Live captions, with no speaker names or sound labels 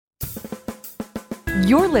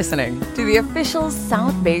You're listening to the official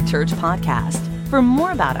South Bay Church podcast. For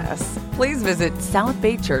more about us, please visit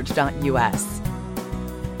southbaychurch.us.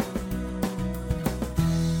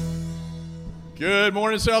 Good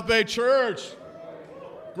morning, South Bay Church.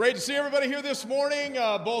 Great to see everybody here this morning,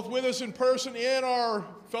 both with us in person in our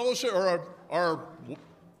fellowship or our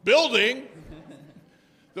building.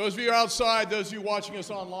 Those of you outside, those of you watching us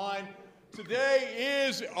online. Today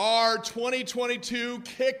is our 2022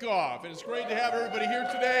 kickoff, and it's great to have everybody here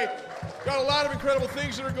today. Got a lot of incredible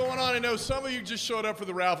things that are going on. I know some of you just showed up for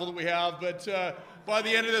the raffle that we have, but by the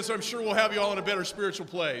end of this, I'm sure we'll have you all in a better spiritual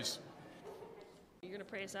place. You're going to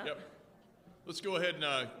pray us out? Yep. Let's go ahead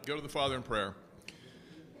and go to the Father in prayer.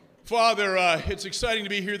 Father, it's exciting to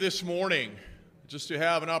be here this morning, just to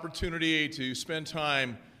have an opportunity to spend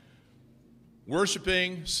time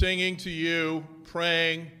worshiping, singing to you,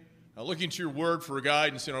 praying, looking to your word for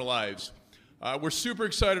guidance in our lives. We're super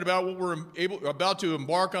excited about what we're about to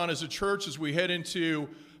embark on as a church as we head into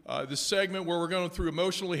this segment where we're going through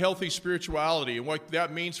emotionally healthy spirituality and what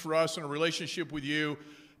that means for us in a relationship with you,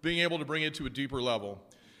 being able to bring it to a deeper level.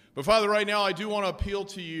 But Father, right now I do want to appeal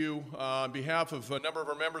to you on behalf of a number of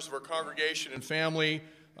our members of our congregation and family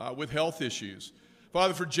with health issues.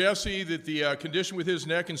 Father, for Jesse, that the condition with his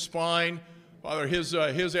neck and spine, Father, his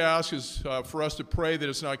ask is for us to pray that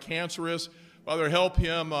it's not cancerous. Father, help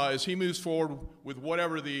him as he moves forward with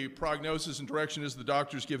whatever the prognosis and direction is the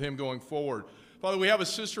doctors give him going forward. Father, we have a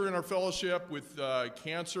sister in our fellowship with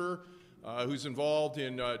cancer who's involved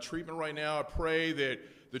in treatment right now. I pray that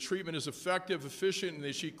the treatment is effective, efficient, and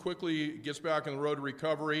that she quickly gets back on the road to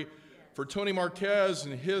recovery. For Tony Marquez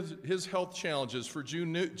and his health challenges, for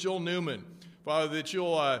Jill Newman, Father, that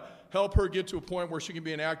you'll help her get to a point where she can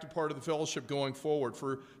be an active part of the fellowship going forward.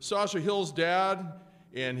 For Sasha Hill's dad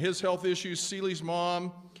and his health issues, Celie's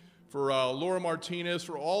mom, for Laura Martinez,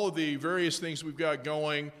 for all of the various things we've got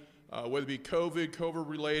going, whether it be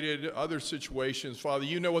COVID-related, other situations. Father,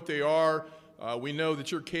 you know what they are. We know that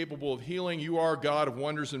you're capable of healing. You are God of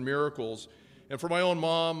wonders and miracles. And for my own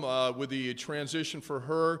mom, with the transition for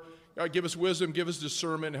her, God, give us wisdom, give us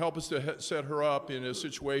discernment, help us to set her up in a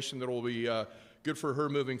situation that will be good for her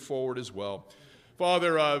moving forward as well.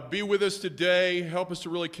 Father, be with us today. Help us to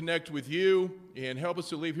really connect with you and help us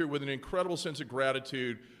to leave here with an incredible sense of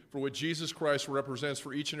gratitude for what Jesus Christ represents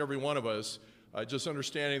for each and every one of us, just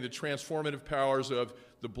understanding the transformative powers of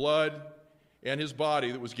the blood and his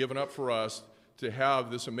body that was given up for us to have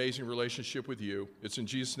this amazing relationship with you. It's in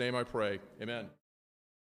Jesus' name I pray. Amen.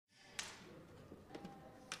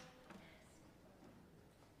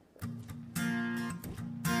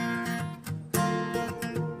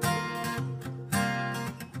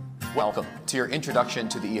 Welcome to your introduction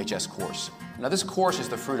to the EHS course. Now, this course is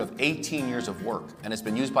the fruit of 18 years of work, and it's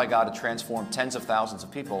been used by God to transform tens of thousands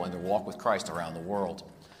of people in their walk with Christ around the world.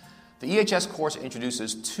 The EHS course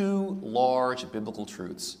introduces two large biblical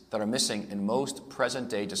truths that are missing in most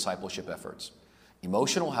present-day discipleship efforts: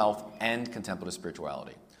 emotional health and contemplative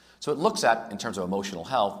spirituality. So it looks at, in terms of emotional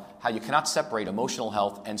health, how you cannot separate emotional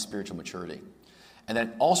health and spiritual maturity. And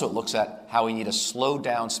then also it looks at how we need to slow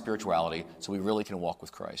down spirituality so we really can walk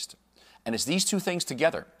with Christ. And it's these two things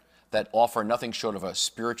together that offer nothing short of a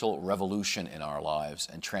spiritual revolution in our lives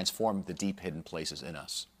and transform the deep hidden places in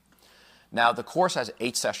us. Now, the course has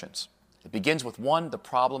 8 sessions. It begins with 1, the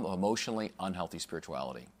problem of emotionally unhealthy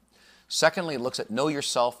spirituality. Secondly, it looks at know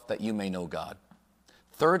yourself that you may know God.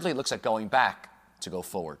 Thirdly, it looks at going back to go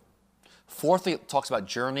forward. Fourthly, it talks about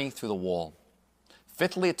journeying through the wall.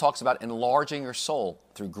 Fifthly, it talks about enlarging your soul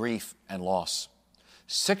through grief and loss.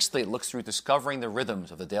 Sixthly, it looks through discovering the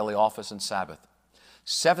rhythms of the daily office and Sabbath.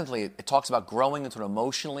 Seventhly, it talks about growing into an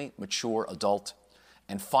emotionally mature adult.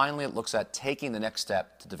 And finally, it looks at taking the next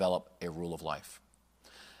step to develop a rule of life.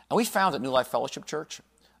 And we found at New Life Fellowship Church,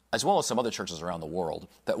 as well as some other churches around the world,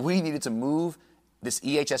 that we needed to move this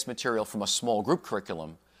EHS material from a small group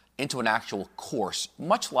curriculum into an actual course,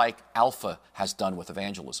 much like Alpha has done with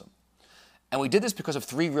evangelism. And we did this because of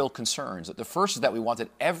 3 real concerns. The first is that we wanted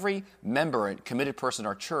every member and committed person in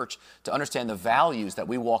our church to understand the values that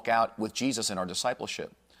we walk out with Jesus in our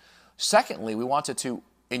discipleship. Secondly, we wanted to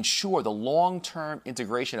ensure the long-term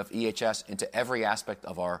integration of EHS into every aspect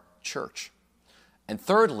of our church. And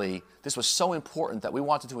thirdly, this was so important that we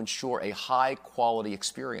wanted to ensure a high-quality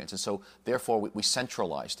experience, and so therefore we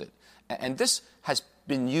centralized it. And this has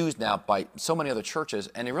been used now by so many other churches,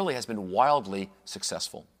 and it really has been wildly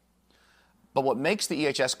successful. But what makes the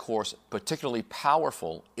EHS course particularly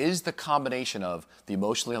powerful is the combination of the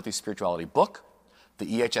Emotionally Healthy Spirituality book, the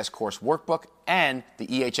EHS course workbook, and the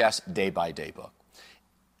EHS day-by-day book.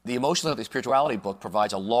 The Emotionally Healthy Spirituality book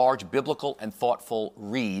provides a large biblical and thoughtful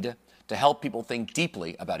read to help people think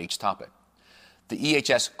deeply about each topic. The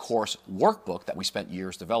EHS course workbook that we spent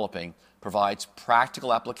years developing provides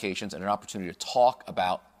practical applications and an opportunity to talk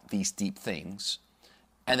about these deep things.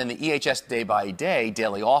 And then the EHS Day by Day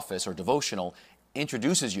daily office or devotional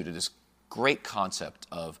introduces you to this great concept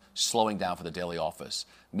of slowing down for the daily office,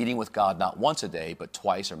 meeting with God not once a day, but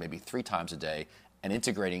twice or maybe 3 times a day, and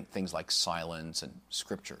integrating things like silence and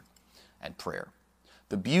scripture and prayer.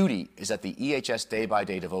 The beauty is that the EHS Day by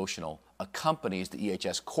Day devotional accompanies the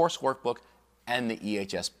EHS course workbook and the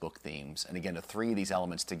EHS book themes. And again, the 3 of these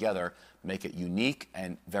elements together make it unique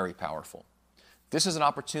and very powerful. This is an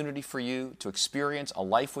opportunity for you to experience a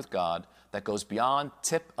life with God that goes beyond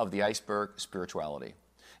tip of the iceberg spirituality.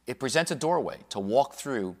 It presents a doorway to walk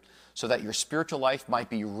through so that your spiritual life might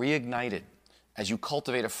be reignited as you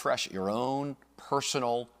cultivate afresh your own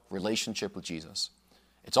personal relationship with Jesus.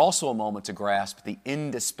 It's also a moment to grasp the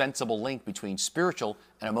indispensable link between spiritual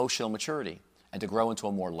and emotional maturity and to grow into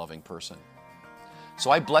a more loving person. So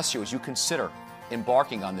I bless you as you consider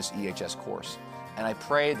embarking on this EHS course, and I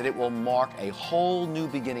pray that it will mark a whole new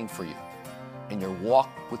beginning for you in your walk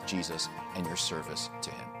with Jesus and your service to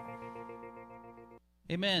Him.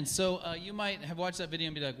 Amen. So you might have watched that video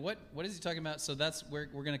and be like, what is he talking about? So that's where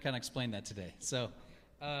we're going to kind of explain that today. So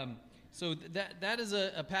that is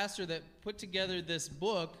a pastor that put together this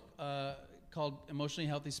book called Emotionally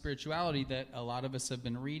Healthy Spirituality that a lot of us have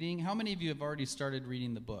been reading. How many of you have already started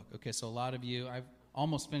reading the book? Okay, so a lot of you. I've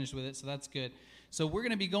almost finished with it, so that's good. So we're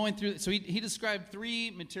going to be going through. So he described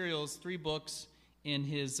 3 materials, 3 books in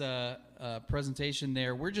his presentation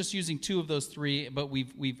there. We're just using 2 of those 3, but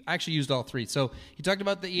we've actually used all 3. So he talked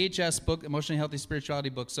about the EHS book, Emotionally Healthy Spirituality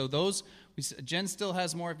book. So those, Jen still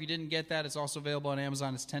has more. If you didn't get that, it's also available on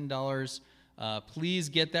Amazon. It's $10. Please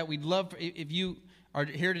get that. We'd love, if you are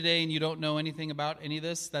here today and you don't know anything about any of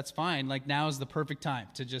this, that's fine. Like, now is the perfect time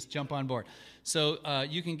to just jump on board. So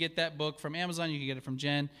you can get that book from Amazon. You can get it from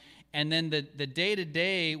Jen. And then the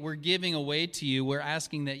day-to-day we're giving away to you, we're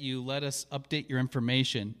asking that you let us update your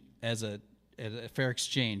information as a fair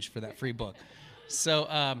exchange for that free book. So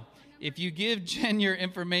if you give Jen your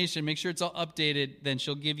information, make sure it's all updated, then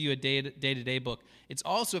she'll give you a day-to-day book. It's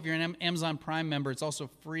also, if you're an Amazon Prime member, it's also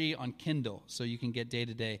free on Kindle, so you can get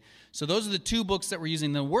day-to-day. So those are the 2 books that we're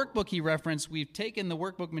using. The workbook he referenced, we've taken the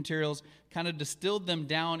workbook materials, kind of distilled them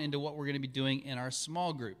down into what we're going to be doing in our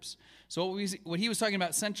small groups. So what he was talking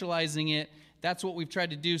about, centralizing it, that's what we've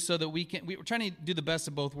tried to do so that we're trying to do the best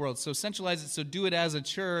of both worlds. So centralize it, so do it as a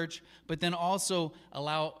church, but then also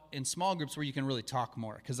allow in small groups where you can really talk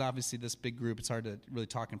more. Because obviously this big group, it's hard to really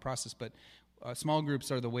talk and process, but small groups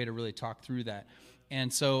are the way to really talk through that.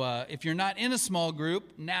 And so if you're not in a small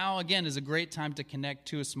group, now again is a great time to connect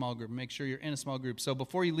to a small group. Make sure you're in a small group. So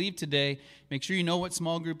before you leave today, make sure you know what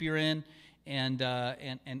small group you're in, and so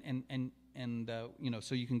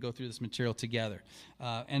you can go through this material together.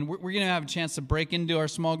 And we're going to have a chance to break into our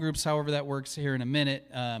small groups, however that works, here in a minute.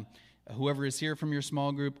 Whoever is here from your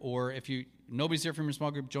small group, or if nobody's here from your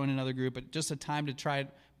small group, join another group. But just a time to try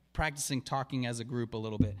practicing talking as a group a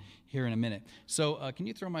little bit here in a minute. So can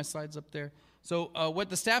you throw my slides up there? So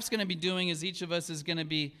what the staff's going to be doing is each of us is going to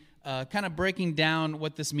be kind of breaking down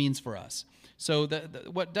what this means for us. So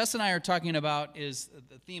what Dustin and I are talking about is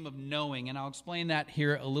the theme of knowing, and I'll explain that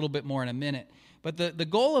here a little bit more in a minute. But the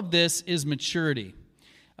goal of this is maturity.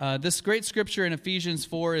 This great scripture in Ephesians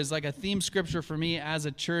 4 is like a theme scripture for me as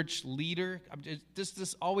a church leader.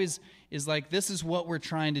 This always is like, this is what we're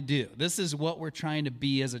trying to do. This is what we're trying to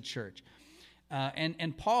be as a church.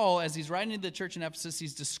 And Paul, as he's writing to the church in Ephesus,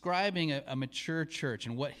 he's describing a mature church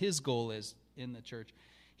and what his goal is in the church.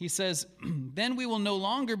 He says, then we will no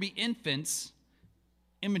longer be infants,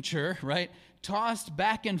 immature, right? Tossed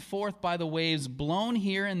back and forth by the waves, blown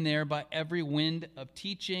here and there by every wind of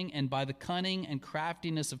teaching and by the cunning and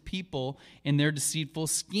craftiness of people in their deceitful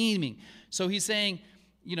scheming. So he's saying,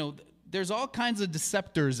 there's all kinds of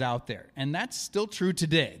deceptors out there, and that's still true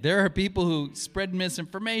today. There are people who spread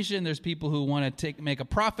misinformation. There's people who want to make a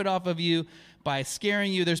profit off of you by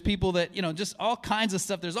scaring you. There's people that, just all kinds of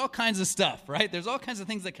stuff. There's all kinds of stuff, right? There's all kinds of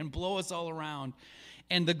things that can blow us all around.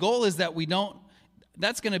 And the goal is that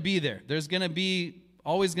that's going to be there. There's going to be,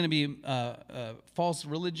 always going to be false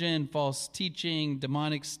religion, false teaching,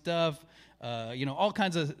 demonic stuff, all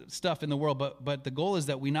kinds of stuff in the world. But the goal is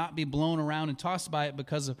that we not be blown around and tossed by it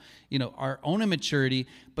because of, our own immaturity,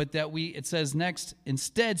 but that it says next,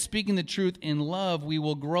 instead, speaking the truth in love, we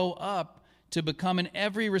will grow up to become in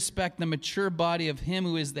every respect the mature body of him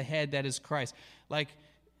who is the head, that is Christ. Like,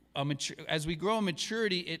 as we grow in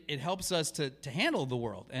maturity, it helps us to handle the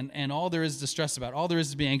world and all there is to stress about, all there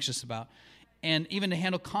is to be anxious about. and even to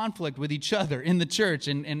handle conflict with each other in the church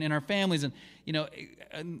and in our families.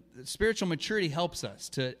 And spiritual maturity helps us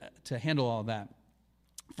to handle all that.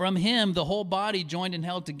 From him, the whole body, joined and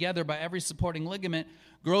held together by every supporting ligament,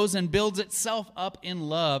 grows and builds itself up in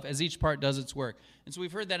love as each part does its work. And so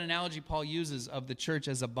we've heard that analogy Paul uses of the church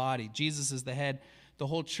as a body. Jesus is the head. The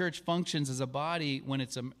whole church functions as a body when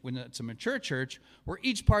it's a mature church, where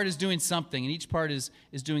each part is doing something and each part is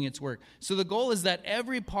doing its work. So the goal is that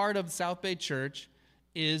every part of South Bay Church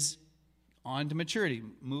is on to maturity,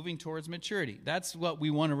 moving towards maturity. That's what we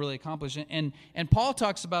want to really accomplish. And Paul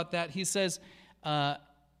talks about that. He says,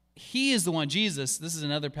 he is the one, Jesus, this is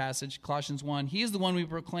another passage, Colossians 1, he is the one we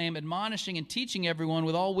proclaim, admonishing and teaching everyone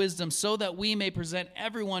with all wisdom, so that we may present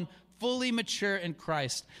everyone fully mature in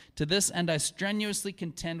Christ. To this end I strenuously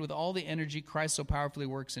contend with all the energy Christ so powerfully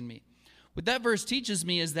works in me. What that verse teaches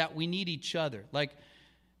me is that we need each other. Like,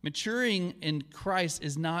 maturing in Christ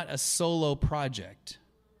is not a solo project,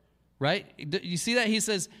 right? You see that? He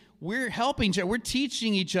says, we're helping each other. We're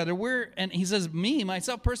teaching each other. And he says,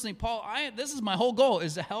 myself personally, Paul, this is my whole goal,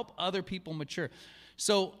 is to help other people mature.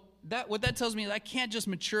 So what that tells me is I can't just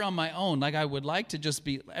mature on my own. Like, I would like to just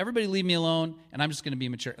be, everybody leave me alone, and I'm just going to be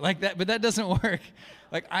mature. Like that, but that doesn't work.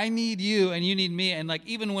 Like, I need you, and you need me. And like,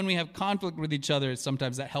 even when we have conflict with each other,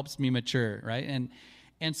 sometimes that helps me mature, right?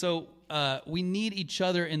 And so we need each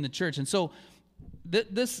other in the church. And so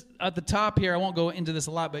this at the top here, I won't go into this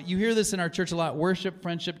a lot, but you hear this in our church a lot: worship,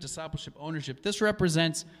 friendship, discipleship, ownership. This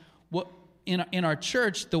represents what in our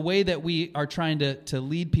church, the way that we are trying to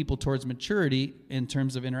lead people towards maturity in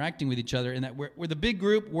terms of interacting with each other, and that we're the big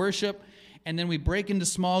group, worship, and then we break into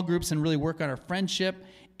small groups and really work on our friendship.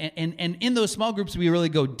 And in those small groups, we really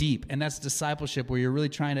go deep, and that's discipleship, where you're really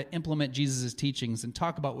trying to implement Jesus' teachings and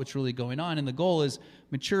talk about what's really going on. And the goal is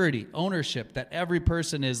maturity, ownership, that every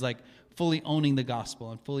person is like fully owning the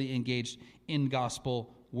gospel and fully engaged in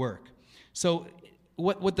gospel work. So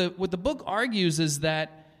what the book argues is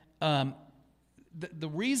that the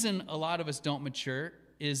reason a lot of us don't mature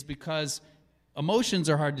is because emotions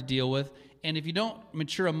are hard to deal with, and if you don't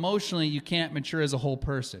mature emotionally, you can't mature as a whole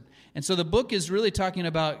person. And so the book is really talking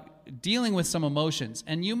about dealing with some emotions,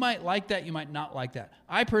 and you might like that, you might not like that.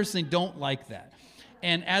 I personally don't like that.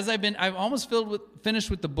 And as I've almost finished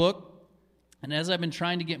with the book, and as I've been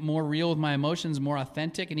trying to get more real with my emotions, more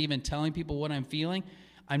authentic, and even telling people what I'm feeling,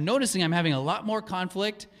 I'm noticing I'm having a lot more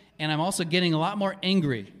conflict, and I'm also getting a lot more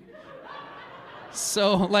angry.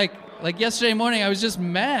 So like yesterday morning, I was just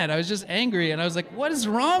mad. I was just angry, and I was like, what is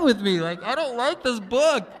wrong with me? Like, I don't like this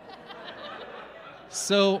book.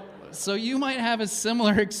 So you might have a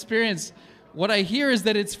similar experience. What I hear is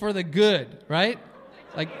that it's for the good, right?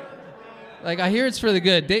 Like I hear it's for the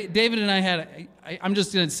good. David and I I'm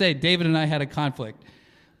just going to say, David and I had a conflict.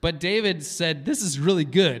 But David said, this is really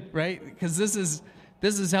good, right? Because this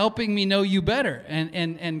is helping me know you better.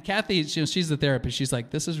 And Kathy, she's the therapist. She's like,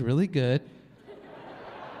 this is really good.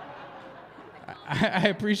 I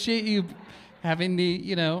appreciate you having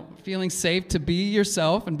the, feeling safe to be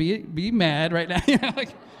yourself and be mad right now.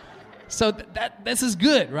 So this is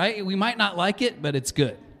good, right? We might not like it, but it's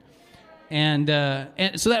good. And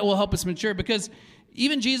so that will help us mature, because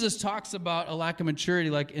even Jesus talks about a lack of maturity,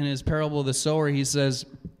 like in his parable of the sower. He says,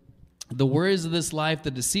 the worries of this life,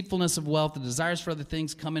 the deceitfulness of wealth, the desires for other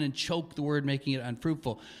things come in and choke the word, making it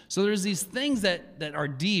unfruitful. So there's these things that are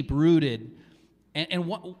deep-rooted. And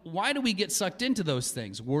why do we get sucked into those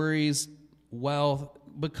things? Worries, wealth,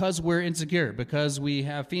 because we're insecure, because we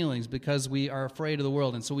have feelings, because we are afraid of the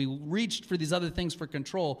world. And so we reached for these other things for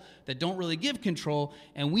control that don't really give control,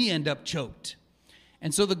 and we end up choked.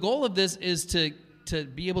 And so the goal of this is to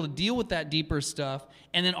be able to deal with that deeper stuff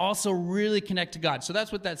and then also really connect to God. So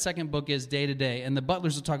that's what that second book is, Day to Day. And the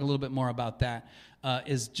Butlers will talk a little bit more about that.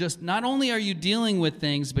 Is just not only are you dealing with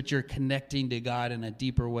things, but you're connecting to God in a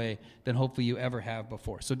deeper way than hopefully you ever have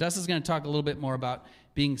before. So Dustin's going to talk a little bit more about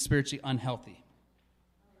being spiritually unhealthy.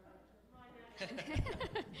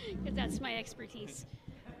 Because that's my expertise.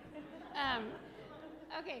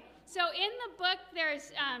 Okay, so in the book,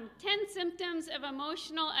 there's 10 symptoms of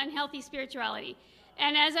emotional unhealthy spirituality.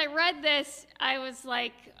 And as I read this, I was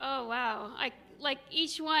like, oh, wow. Like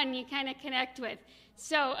each one you kind of connect with.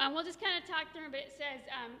 So we'll just kind of talk through it, but it says,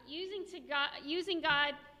 using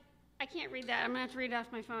God, I can't read that. I'm going to have to read it off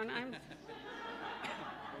my phone. But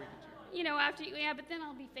then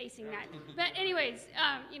I'll be facing that. But anyways,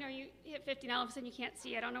 you hit 50 and all of a sudden you can't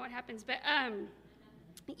see. I don't know what happens. But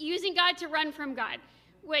using God to run from God,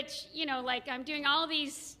 which, I'm doing all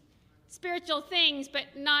these spiritual things, but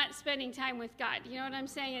not spending time with God. You know what I'm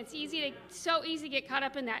saying? It's so easy to get caught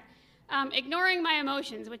up in that. Ignoring my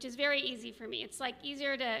emotions, which is very easy for me. It's like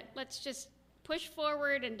easier to, let's just push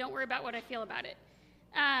forward and don't worry about what I feel about it.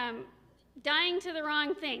 Dying to the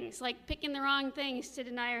wrong things, like picking the wrong things to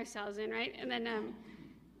deny ourselves in, right? And then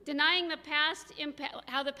denying the past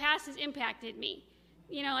how the past has impacted me.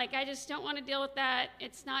 Like I just don't want to deal with that.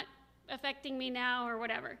 It's not affecting me now or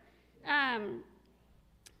whatever.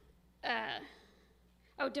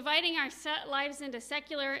 Dividing our lives into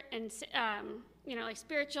secular and like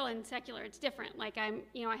spiritual and secular. It's different. Like I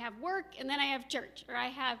have work and then I have church, or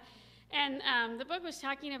and the book was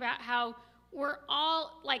talking about how we're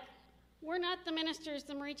all like, we're not the ministers,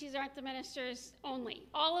 the Marichis aren't the ministers only.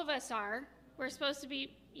 All of us are. We're supposed to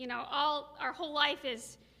be, our whole life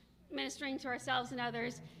is ministering to ourselves and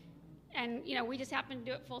others. And, we just happen to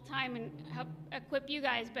do it full time and help equip you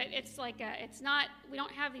guys. But it's like, we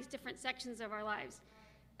don't have these different sections of our lives.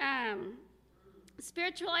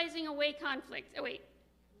 Spiritualizing away conflict.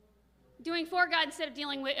 Doing for God instead of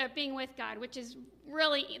being with God, which is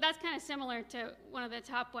really, that's kind of similar to one of the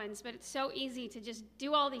top ones, but it's so easy to just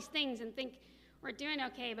do all these things and think we're doing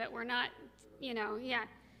okay, but we're not,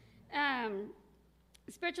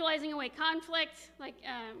 spiritualizing away conflict,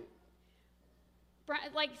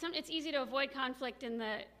 it's easy to avoid conflict in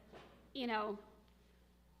the,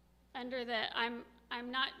 under the, I'm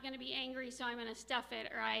not going to be angry, so I'm going to stuff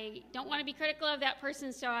it, or I don't want to be critical of that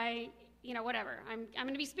person, so I, whatever. I'm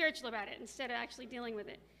going to be spiritual about it instead of actually dealing with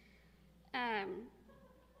it.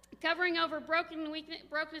 Covering over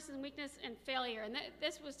brokenness and weakness and failure. And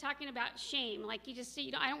this was talking about shame. Like you just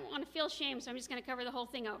see, I don't want to feel shame, so I'm just going to cover the whole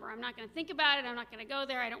thing over. I'm not going to think about it. I'm not going to go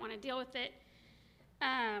there. I don't want to deal with it.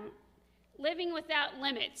 Living without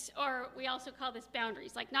limits, or we also call this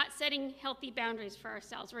boundaries, like not setting healthy boundaries for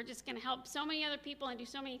ourselves. We're just going to help so many other people and do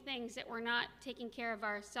so many things that we're not taking care of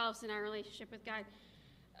ourselves in our relationship with God.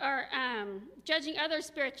 Or judging others'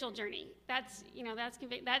 spiritual journey. that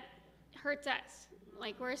hurts us.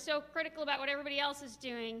 Like we're so critical about what everybody else is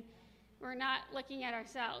doing, we're not looking at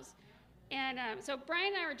ourselves. And so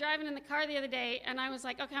Brian and I were driving in the car the other day, and I was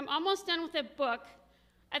like, okay, I'm almost done with the book.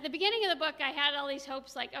 At the beginning of the book, I had all these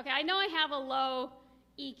hopes, like, okay, I know I have a low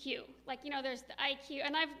EQ. Like, there's the IQ,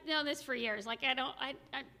 and I've known this for years. Like, I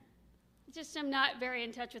am not very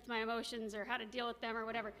in touch with my emotions or how to deal with them or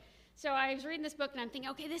whatever. So I was reading this book, and I'm thinking,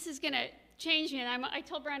 okay, this is going to change me. And I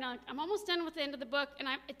told Brian, I'm almost done with the end of the book, and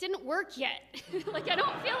it didn't work yet. Like, I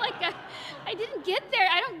don't feel like I didn't get there.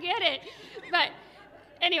 I don't get it. But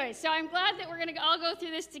anyway, so I'm glad that we're going to all go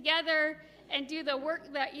through this together and do the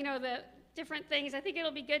work that, the different things. I think it'll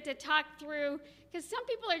be good to talk through, because some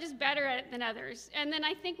people are just better at it than others. And then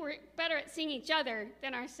I think we're better at seeing each other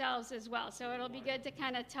than ourselves as well. So it'll be good to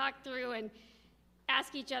kind of talk through and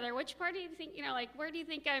ask each other, which part do you think, where do you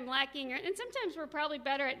think I'm lacking? And sometimes we're probably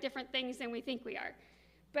better at different things than we think we are.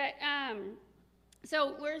 But,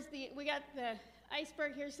 so we got the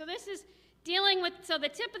iceberg here. So this is dealing with, so the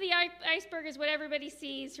tip of the iceberg is what everybody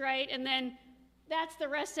sees, right? And then that's the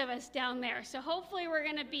rest of us down there. So hopefully we're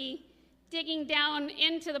going to be digging down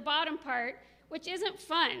into the bottom part, which isn't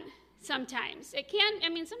fun sometimes. It can,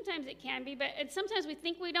 sometimes it can be, but sometimes we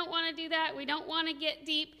think we don't want to do that. We don't want to get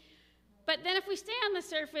deep. But then if we stay on the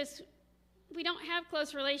surface, we don't have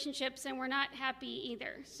close relationships, and we're not happy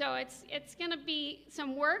either. So it's going to be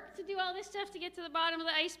some work to do all this stuff to get to the bottom of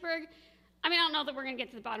the iceberg. I don't know that we're going to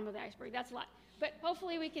get to the bottom of the iceberg. That's a lot. But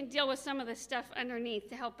hopefully we can deal with some of the stuff underneath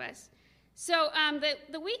to help us. So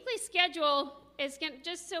the weekly schedule is going to,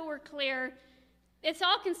 just so we're clear, it's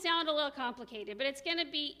all can sound a little complicated, but it's going to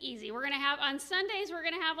be easy. We're going to have, on Sundays, we're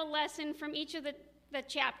going to have a lesson from each of the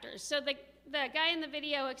chapters. So the guy in the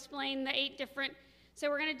video explained the 8 different, so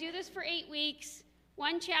we're going to do this for 8 weeks,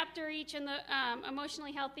 1 chapter each in the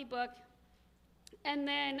Emotionally Healthy book. And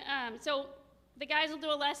then, so the guys will do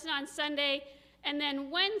a lesson on Sunday, and then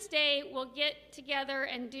Wednesday we'll get together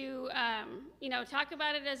and do, talk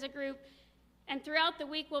about it as a group. And throughout the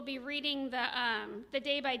week we'll be reading the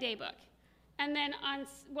day-by-day book. And then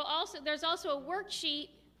there's also a worksheet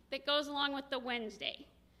that goes along with the Wednesday.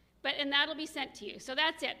 And that'll be sent to you. So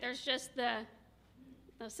that's it. There's just the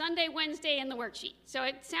Sunday, Wednesday, and the worksheet. So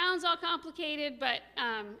it sounds all complicated, but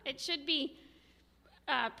it should be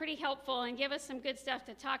pretty helpful and give us some good stuff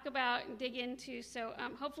to talk about and dig into. So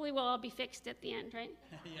hopefully we'll all be fixed at the end, right?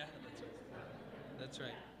 Yeah, that's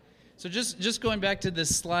right. So just going back to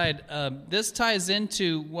this slide, this ties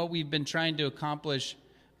into what we've been trying to accomplish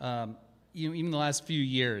even the last few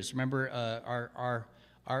years. Remember our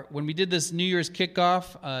when we did this New Year's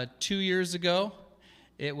kickoff 2 years ago,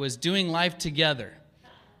 it was doing life together.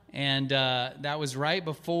 And that was right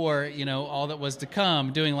before, all that was to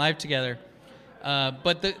come, doing life together.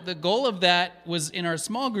 But the goal of that was in our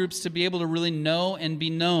small groups to be able to really know and be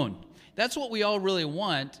known. That's what we all really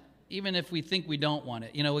want, even if we think we don't want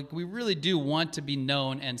it. We really do want to be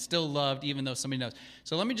known and still loved, even though somebody knows.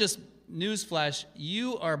 So let me just newsflash: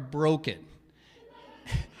 you are broken.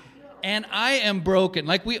 And I am broken.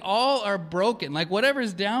 Like, we all are broken. Like,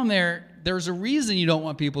 whatever's down there, there's a reason you don't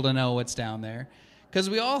want people to know what's down there. Because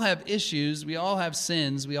we all have issues. We all have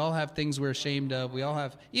sins. We all have things we're ashamed of. We all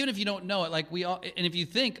have, even if you don't know it, like we all, and if you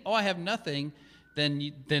think, oh, I have nothing,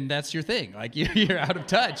 then that's your thing. Like, you're out of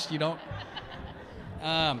touch. You don't.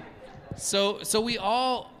 So we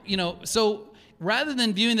all, so rather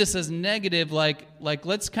than viewing this as negative, like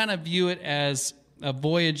let's kind of view it as a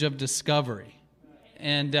voyage of discovery.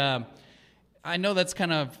 And I know that's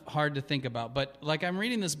kind of hard to think about, but like, I'm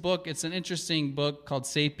reading this book. It's an interesting book called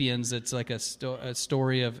Sapiens. It's like a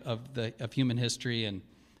story of human history, and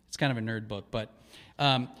it's kind of a nerd book. But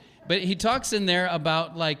he talks in there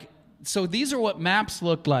about, like, so these are what maps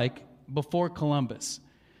looked like before Columbus.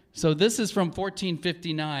 So this is from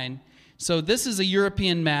 1459. So this is a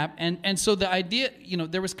European map, and so the idea,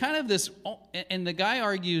 there was kind of this, and the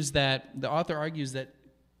author argues that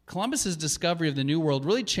Columbus's discovery of the New World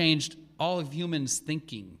really changed all of humans'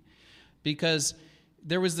 thinking, because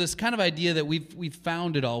there was this kind of idea that we've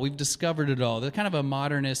found it all, we've discovered it all. They're kind of a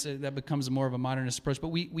modernist, that becomes more of a modernist approach, but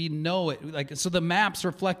we know it. Like, so the maps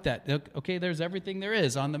reflect that. Okay, there's everything there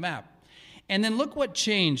is on the map. And then look what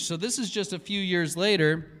changed. So this is just a few years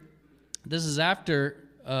later. This is after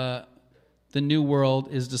the New World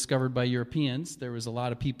is discovered by Europeans. There was a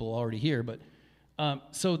lot of people already here, but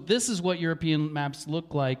so this is what European maps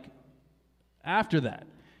look like after that.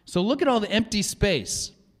 So look at all the empty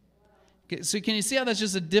space. So can you see how that's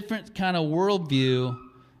just a different kind of worldview?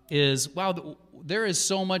 Is, wow, there is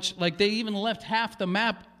so much, like they even left half the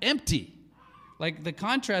map empty. Like, the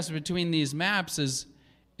contrast between these maps is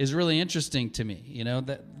really interesting to me.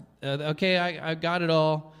 That okay, I got it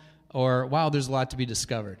all, or wow, there's a lot to be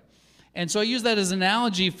discovered. And so I use that as an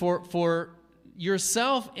analogy for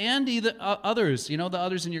yourself and either others, the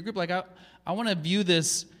others in your group. Like, I want to view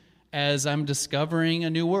this as I'm discovering a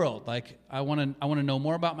new world. Like, I want to know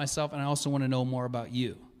more about myself, and I also want to know more about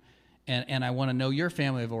you. And I want to know your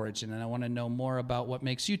family of origin, and I want to know more about what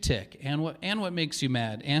makes you tick, and what makes you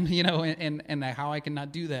mad, and and how I can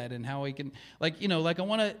not do that, and how I can, I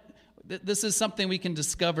want to. This is something we can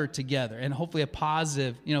discover together, and hopefully a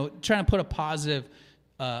positive, trying to put a positive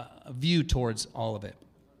view towards all of it.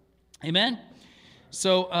 Amen.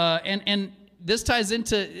 So and this ties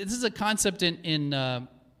into, this is a concept in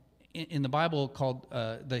the Bible called,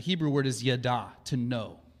 the Hebrew word is yada, to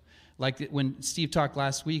know. Like when Steve talked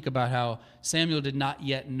last week about how Samuel did not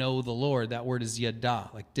yet know the Lord, that word is yada.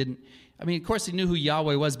 Of course he knew who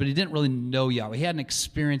Yahweh was, but he didn't really know Yahweh. He hadn't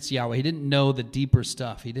experienced Yahweh. He didn't know the deeper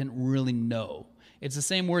stuff. He didn't really know. It's the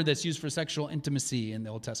same word that's used for sexual intimacy in the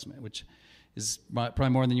Old Testament, which is probably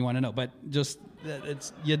more than you want to know. But just,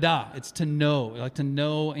 it's yada. It's to know, like to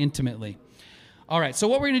know intimately. All right, so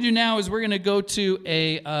what we're going to do now is we're going to go to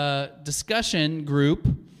a discussion group.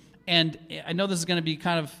 And I know this is going to be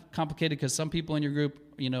kind of complicated because some people in your group,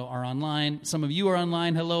 are online. Some of you are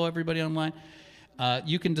online. Hello, everybody online.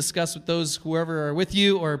 You can discuss with those, whoever are with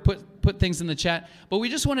you, or put things in the chat. But we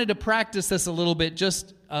just wanted to practice this a little bit,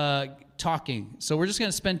 just talking. So we're just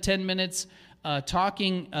going to spend 10 minutes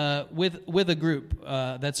talking with a group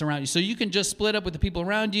that's around you. So you can just split up with the people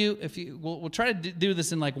around you. We'll try to do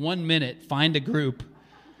this in like 1 minute. Find a group.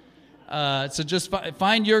 So just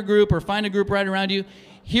find your group, or find a group right around you.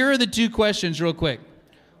 Here are the 2 questions real quick.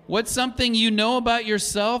 What's something you know about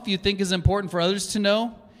yourself you think is important for others to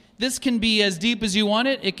know? This can be as deep as you want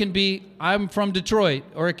it. It can be, I'm from Detroit.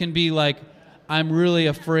 Or it can be like, I'm really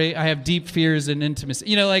afraid, I have deep fears and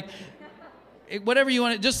intimacy. Whatever you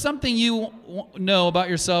want. Just something you know about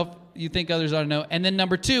yourself you think others ought to know. And then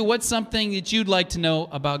number 2, what's something that you'd like to know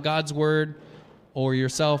about God's Word or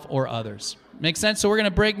yourself or others? Make sense? So we're going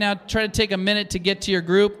to break now. Try to take a minute to get to your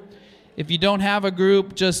group. If you don't have a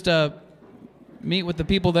group, just meet with the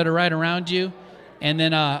people that are right around you, and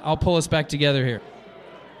then I'll pull us back together here.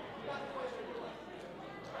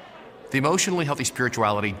 The Emotionally Healthy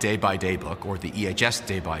Spirituality Day by Day book, or the EHS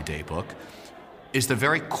Day by Day book, is the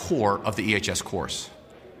very core of the EHS course.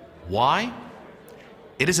 Why?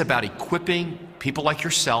 It is about equipping people like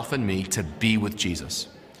yourself and me to be with Jesus.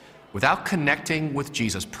 Without connecting with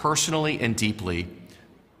Jesus personally and deeply,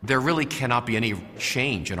 there really cannot be any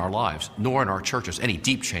change in our lives, nor in our churches, any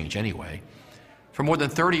deep change anyway. For more than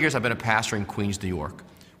 30 years, I've been a pastor in Queens, New York,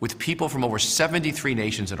 with people from over 73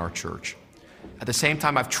 nations in our church. At the same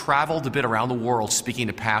time, I've traveled a bit around the world speaking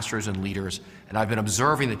to pastors and leaders, and I've been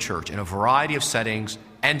observing the church in a variety of settings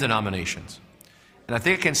and denominations. And I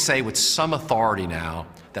think I can say with some authority now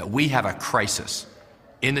that we have a crisis.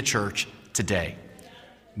 in the church today.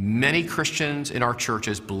 Many Christians in our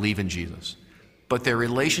churches believe in Jesus, but their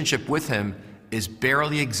relationship with him is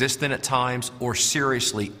barely existent at times or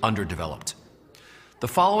seriously underdeveloped. The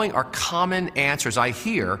following are common answers I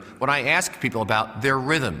hear when I ask people about their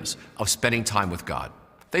rhythms of spending time with God.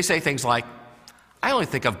 They say things like, I only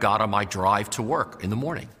think of God on my drive to work in the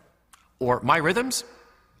morning. Or my rhythms,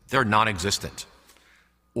 they're non-existent.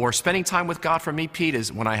 Or spending time with God for me, Pete,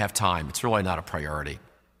 is when I have time. It's really not a priority.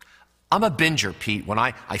 I'm a binger, Pete. When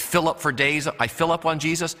I fill up for days, I fill up on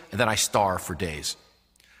Jesus, and then I starve for days.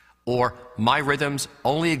 Or my rhythms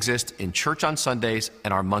only exist in church on Sundays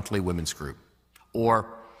and our monthly women's group. Or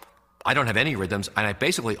I don't have any rhythms, and I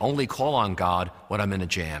basically only call on God when I'm in a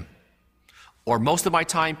jam. Or most of my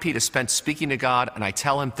time, Pete, is spent speaking to God, and I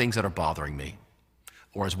tell him things that are bothering me.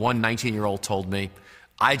 Or as one 19-year-old told me,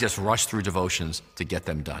 I just rush through devotions to get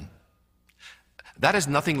them done. That is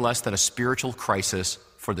nothing less than a spiritual crisis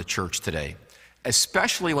for the church today,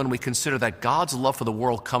 especially when we consider that God's love for the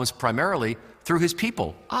world comes primarily through his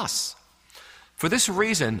people, us. For this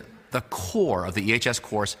reason, the core of the EHS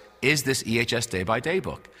course is this EHS Day by Day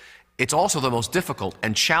book. It's also the most difficult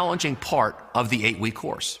and challenging part of the 8-week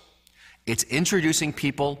course. It's introducing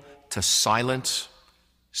people to silence,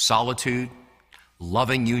 solitude,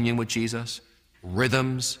 loving union with Jesus,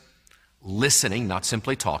 rhythms, listening, not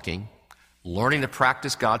simply talking, learning to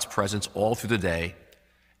practice God's presence all through the day,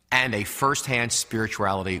 and a firsthand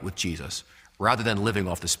spirituality with Jesus, rather than living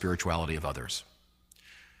off the spirituality of others.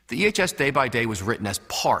 The EHS Day by Day was written as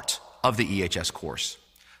part of the EHS course.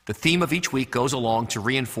 The theme of each week goes along to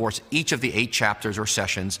reinforce each of the 8 chapters or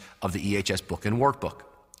sessions of the EHS book and workbook.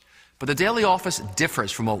 But the daily office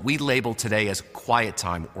differs from what we label today as quiet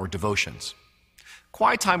time or devotions.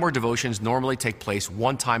 Quiet time or devotions normally take place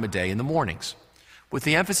one time a day in the mornings, with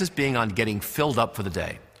the emphasis being on getting filled up for the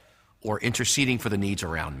day or interceding for the needs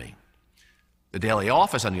around me. The daily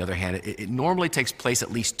office, on the other hand, it normally takes place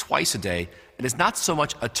at least twice a day, and is not so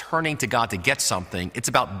much a turning to God to get something, it's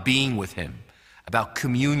about being with him, about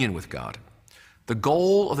communion with God. The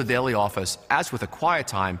goal of the daily office, as with a quiet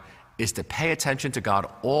time, is to pay attention to God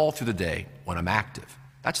all through the day when I'm active.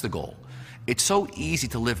 That's the goal. It's so easy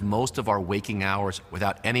to live most of our waking hours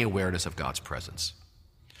without any awareness of God's presence.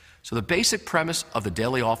 So the basic premise of the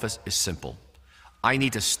daily office is simple. I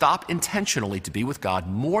need to stop intentionally to be with God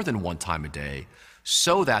more than one time a day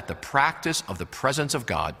so that the practice of the presence of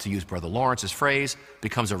God, to use Brother Lawrence's phrase,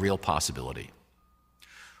 becomes a real possibility.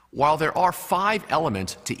 While there are 5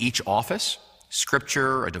 elements to each office,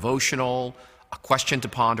 scripture, a devotional, a question to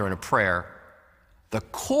ponder, and a prayer, the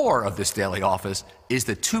core of this daily office is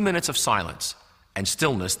the 2 minutes of silence and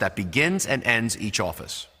stillness that begins and ends each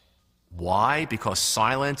office. Why? Because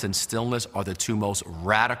silence and stillness are the 2 most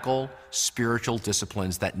radical spiritual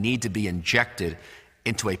disciplines that need to be injected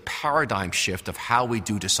into a paradigm shift of how we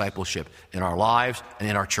do discipleship in our lives and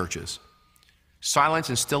in our churches. Silence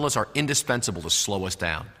and stillness are indispensable to slow us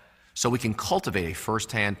down so we can cultivate a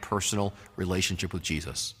firsthand personal relationship with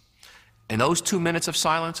Jesus. In those 2 minutes of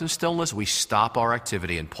silence and stillness, we stop our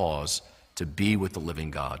activity and pause to be with the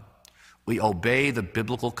living God. We obey the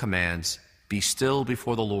biblical commands, be still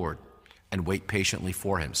before the Lord and wait patiently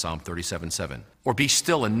for him, Psalm 37:7. Or be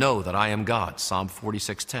still and know that I am God, Psalm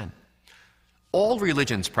 46:10. All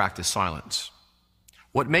religions practice silence.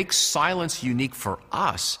 What makes silence unique for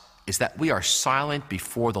us is that we are silent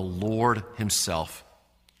before the Lord himself.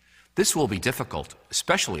 This will be difficult,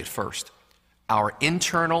 especially at first. Our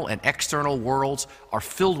internal and external worlds are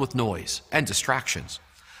filled with noise and distractions.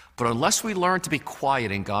 But unless we learn to be quiet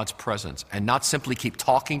in God's presence and not simply keep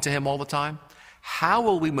talking to him all the time, how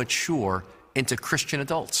will we mature into Christian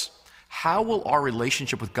adults? How will our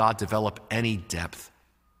relationship with God develop any depth?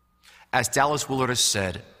 As Dallas Willard has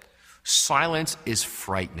said, silence is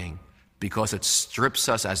frightening because it strips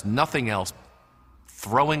us as nothing else,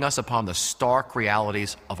 throwing us upon the stark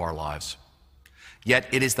realities of our lives. Yet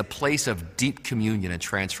it is the place of deep communion and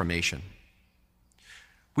transformation.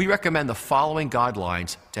 We recommend the following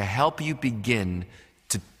guidelines to help you begin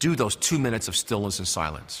to do those 2 minutes of stillness and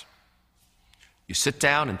silence. You sit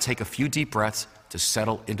down and take a few deep breaths to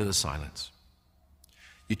settle into the silence.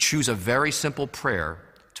 You choose a very simple prayer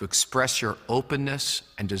to express your openness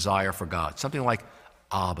and desire for God. Something like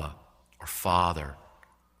Abba, or Father,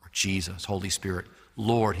 or Jesus, Holy Spirit.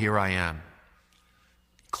 Lord, here I am.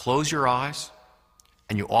 Close your eyes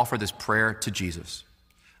and you offer this prayer to Jesus,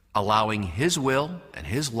 allowing his will and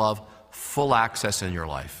his love full access in your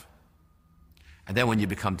life. And then when you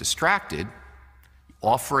become distracted, you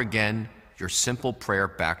offer again your simple prayer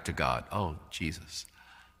back to God. Oh, Jesus.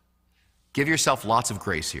 Give yourself lots of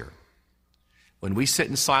grace here. When we sit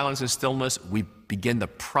in silence and stillness, we begin the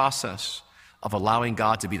process of allowing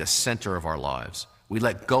God to be the center of our lives. We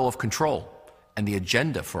let go of control and the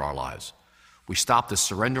agenda for our lives. We stop to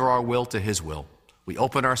surrender our will to his will. We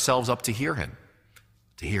open ourselves up to hear him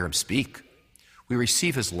speak. We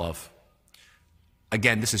receive his love.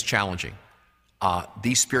 Again, this is challenging.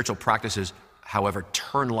 These spiritual practices, however,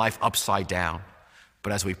 turn life upside down.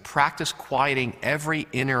 But as we practice quieting every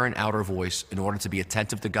inner and outer voice in order to be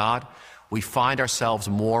attentive to God, we find ourselves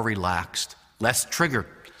more relaxed, less triggered,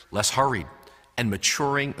 less hurried, and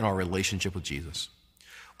maturing in our relationship with Jesus.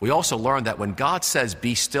 We also learn that when God says,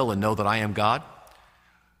 "Be still and know that I am God,"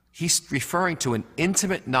 he's referring to an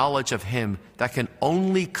intimate knowledge of him that can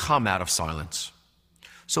only come out of silence.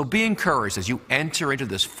 So be encouraged as you enter into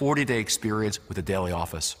this 40-day experience with the daily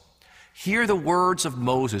office. Hear the words of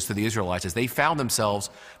Moses to the Israelites as they found themselves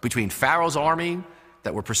between Pharaoh's army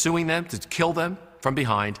that were pursuing them to kill them from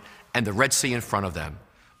behind and the Red Sea in front of them.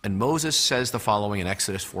 And Moses says the following in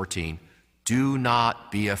Exodus 14, "Do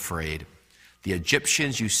not be afraid. The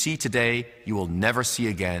Egyptians you see today, you will never see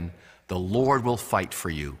again. The Lord will fight for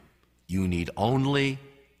you. You need only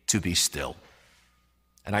to be still."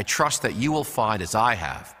 And I trust that you will find, as I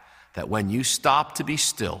have, that when you stop to be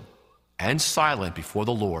still and silent before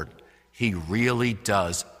the Lord, he really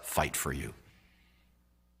does fight for you.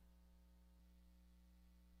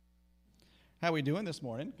 How are we doing this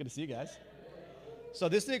morning? Good to see you guys. So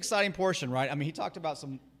this is the exciting portion, right? I mean, he talked about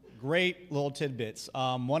some great little tidbits.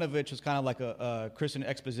 One of which was kind of like a Christian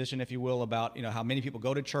exposition, if you will, about how many people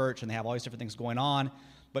go to church and they have all these different things going on,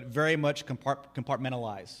 but very much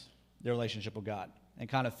compartmentalize their relationship with God and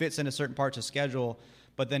kind of fits into certain parts of schedule,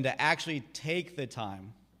 but then to actually take the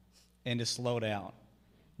time and to slow down,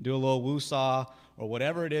 do a little woo-saw or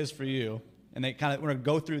whatever it is for you, and we're going to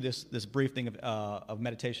go through this brief thing of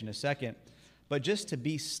meditation in a second, but just to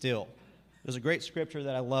be still. There's a great scripture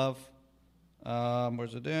that I love.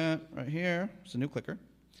 Where's it at? Right here. It's a new clicker.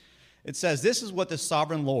 It says, "This is what the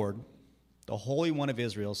sovereign Lord, the Holy One of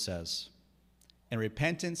Israel, says. In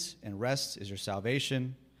repentance and rest is your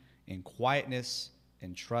salvation. In quietness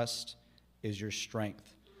and trust is your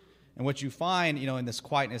strength." And what you find, in this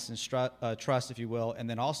quietness and trust, if you will, and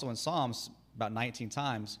then also in Psalms about 19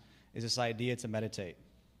 times, is this idea to meditate,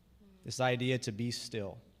 this idea to be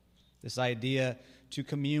still, this idea to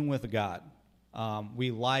commune with God. We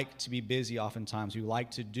like to be busy oftentimes. We like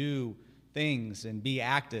to do things and be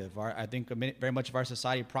active. I think very much of our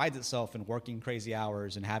society prides itself in working crazy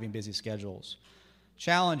hours and having busy schedules.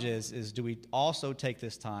 Challenge is do we also take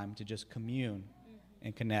this time to just commune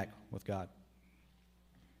and connect with God?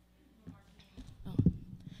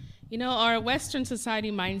 Our Western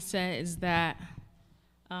society mindset is that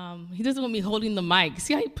he doesn't want me holding the mic.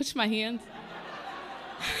 See how he pushed my hands?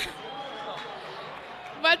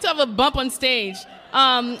 I'm about to have a bump on stage.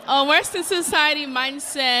 A Western society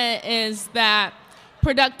mindset is that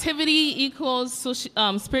productivity equals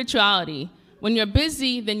spirituality. When you're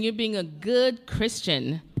busy, then you're being a good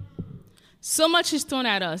Christian. So much is thrown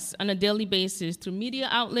at us on a daily basis through media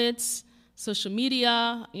outlets, social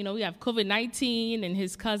media. We have COVID-19 and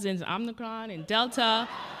his cousins, Omicron and Delta.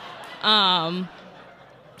 And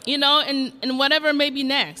whatever may be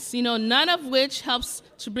next. None of which helps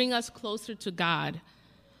to bring us closer to God.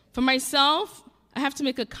 For myself, I have to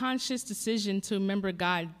make a conscious decision to remember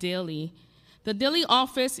God daily. The daily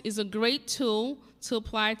office is a great tool to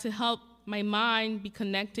apply to help my mind be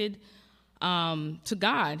connected to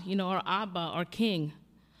God, our Abba, our King.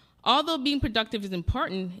 Although being productive is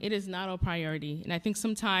important, it is not our priority. And I think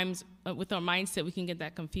sometimes with our mindset, we can get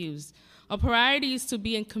that confused. Our priority is to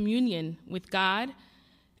be in communion with God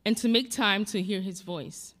and to make time to hear his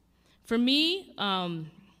voice. For me,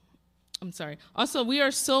 Also, we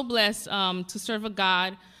are so blessed to serve a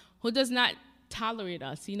God who does not tolerate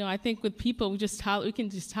us. I think with people, we can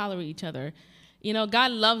just tolerate each other.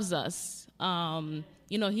 God loves us.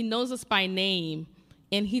 He knows us by name,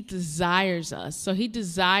 and he desires us. So he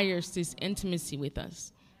desires this intimacy with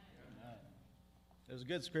us. There's a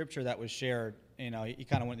good scripture that was shared. He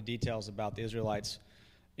kind of went into details about the Israelites.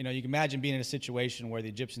 You can imagine being in a situation where the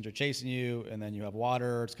Egyptians are chasing you, and then you have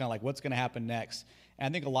water. It's kind of like, what's going to happen next? And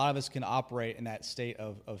I think a lot of us can operate in that state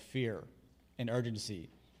of fear and urgency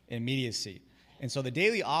and immediacy. And so the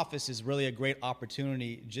daily office is really a great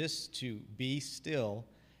opportunity just to be still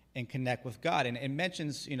and connect with God. And it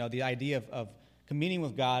mentions, the idea of communing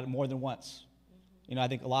with God more than once. I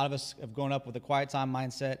think a lot of us have grown up with a quiet time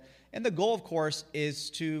mindset. And the goal, of course, is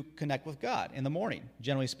to connect with God in the morning,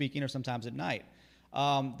 generally speaking, or sometimes at night.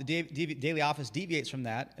 The daily office deviates from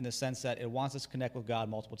that in the sense that it wants us to connect with God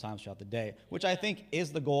multiple times throughout the day, which I think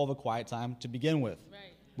is the goal of a quiet time to begin with.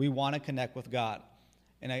 Right. We want to connect with God.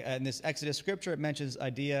 And in this Exodus scripture, it mentions the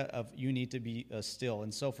idea of you need to be still.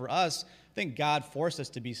 And so for us, I think God forced us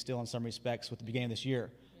to be still in some respects with the beginning of this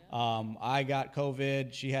year. I got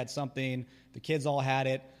COVID. She had something. The kids all had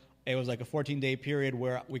it. It was like a 14-day period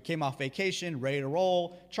where we came off vacation, ready to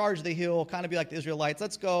roll, charge the hill, kind of be like the Israelites,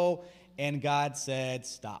 let's go. And God said,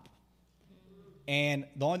 stop. And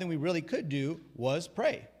the only thing we really could do was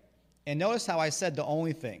pray. And notice how I said the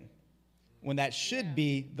only thing, when that should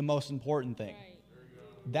be the most important thing.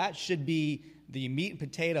 Right. That should be the meat and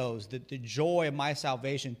potatoes, the joy of my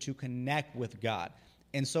salvation, to connect with God.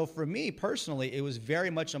 And so for me personally, it was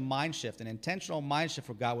very much a mind shift, an intentional mind shift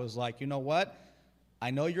where God was like, you know what? I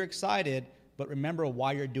know you're excited, but remember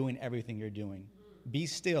why you're doing everything you're doing. Be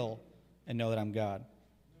still and know that I'm God.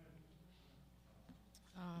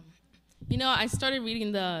 I started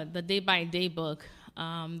reading the day-by-day book.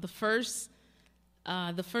 The first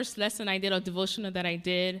lesson I did, or devotional that I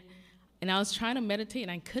did, and I was trying to meditate,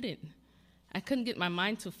 and I couldn't get my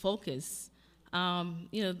mind to focus.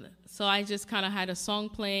 So I just kind of had a song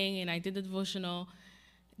playing, and I did the devotional.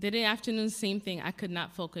 Then in the afternoon, same thing. I could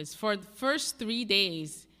not focus. For the first 3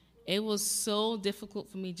 days, it was so difficult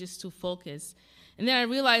for me just to focus. And then I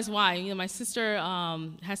realized why. My sister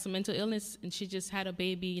has some mental illness, and she just had a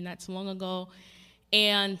baby not too long ago.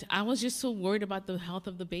 And I was just so worried about the health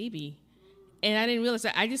of the baby. And I didn't realize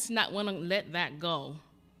that I just did not want to let that go.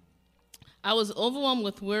 I was overwhelmed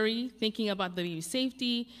with worry, thinking about the baby's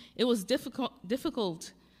safety. It was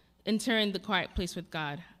difficult entering the quiet place with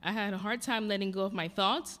God. I had a hard time letting go of my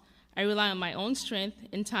thoughts. I rely on my own strength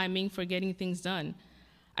and timing for getting things done.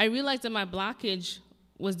 I realized that my blockage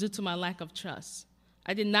was due to my lack of trust.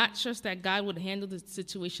 I did not trust that God would handle the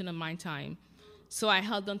situation in my time, so I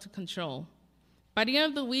held on to control. By the end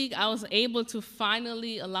of the week, I was able to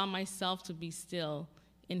finally allow myself to be still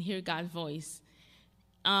and hear God's voice.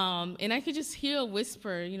 And I could just hear a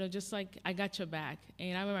whisper, just like, I got your back.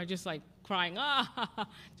 And I remember just like crying,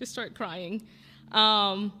 just start crying.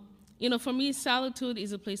 For me, solitude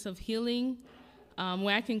is a place of healing,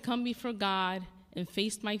 where I can come before God and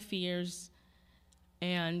face my fears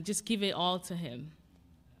and just give it all to him.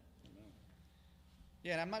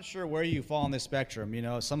 Yeah, and I'm not sure where you fall on this spectrum.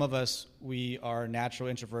 Some of us, we are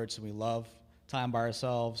natural introverts, and we love time by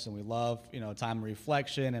ourselves, and we love, time of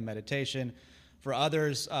reflection and meditation. For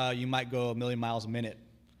others, you might go a million miles a minute.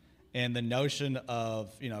 And the notion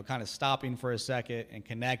of, kind of stopping for a second and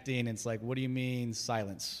connecting, it's like, what do you mean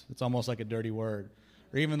silence? It's almost like a dirty word.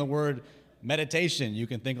 Or even the word meditation, you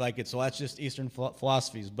can think like that's just Eastern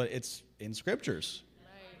philosophies, but it's in scriptures.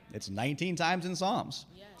 Right. It's 19 times in Psalms.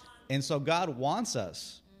 Yes. And so God wants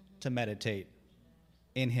us to meditate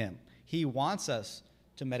in him. He wants us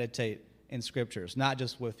to meditate in scriptures, not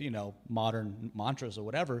just with, modern mantras or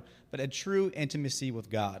whatever, but a true intimacy with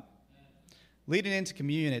God. Leading into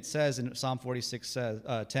communion, it says in Psalm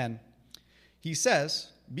 46:10, he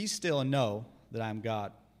says, be still and know that I am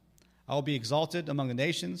God. I will be exalted among the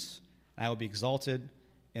nations, and I will be exalted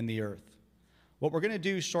in the earth. What we're going to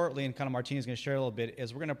do shortly, and kind of Martina's going to share a little bit,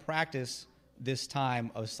 is we're going to practice this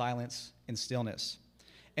time of silence and stillness.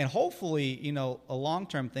 And hopefully, a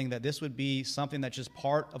long-term thing, that this would be something that's just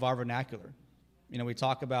part of our vernacular. We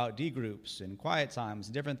talk about D groups and quiet times,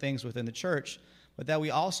 and different things within the church, but that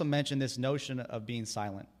we also mention this notion of being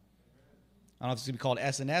silent. I don't know if it's going to be called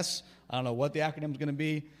SNS. I don't know what the acronym is going to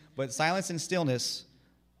be, but silence and stillness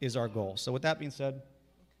is our goal. So with that being said.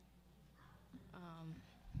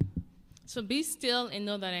 So be still and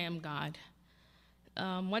know that I am God.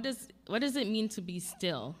 What does it mean to be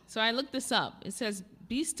still? So I looked this up. It says,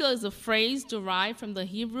 be still is a phrase derived from the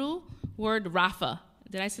Hebrew word rapha.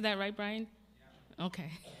 Did I say that right, Brian? Yeah.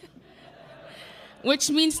 Okay. Which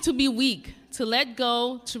means to be weak, to let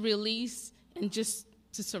go, to release, and just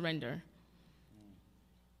to surrender.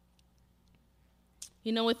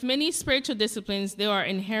 With many spiritual disciplines, there are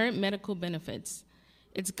inherent medical benefits.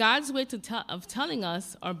 It's God's way of telling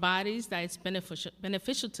us, our bodies, that it's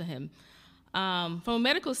beneficial to him. From a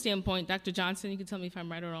medical standpoint, Dr. Johnson, you can tell me if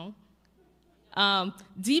I'm right or wrong.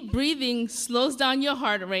 Deep breathing slows down your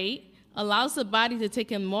heart rate, allows the body to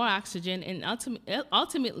take in more oxygen, and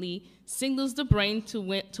ultimately signals the brain to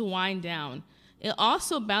wind down. It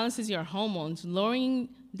also balances your hormones, lowering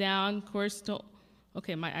down cortisol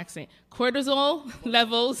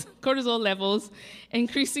levels,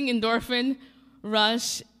 increasing endorphin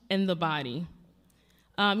rush in the body.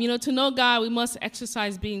 To know God, we must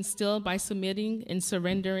exercise being still by submitting and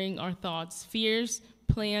surrendering our thoughts, fears,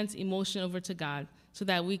 plans, emotion over to God, so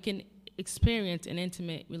that we can experience an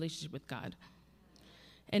intimate relationship with God.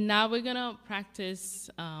 And now we're going to practice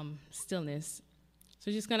stillness.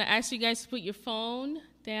 So just going to ask you guys to put your phone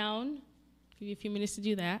down. Give you a few minutes to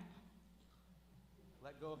do that.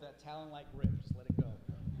 Let go of that talon-like grip. Just let it go.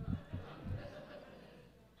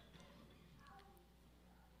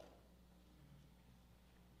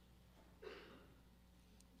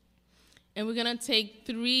 And we're going to take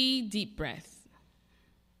 3 deep breaths.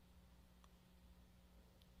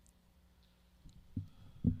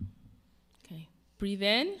 Okay. Breathe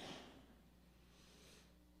in.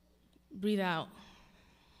 Breathe out.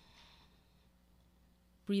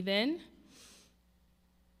 Breathe in.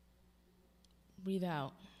 Breathe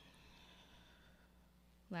out.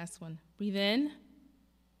 Last one. Breathe in.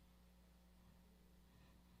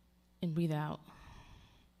 And breathe out.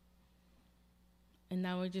 And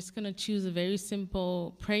now we're just going to choose a very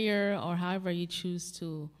simple prayer or however you choose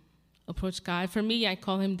to approach God. For me, I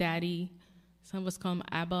call him Daddy. Some of us call him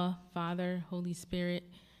Abba, Father, Holy Spirit.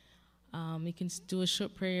 You can do a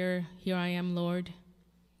short prayer. Here I am, Lord.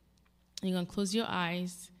 You're going to close your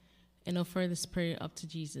eyes and offer this prayer up to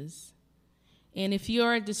Jesus. And if you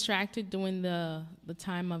are distracted during the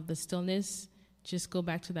time of the stillness, just go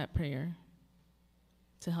back to that prayer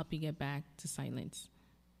to help you get back to silence.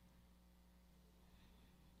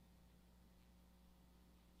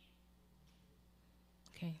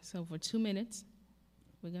 Okay, so for 2 minutes,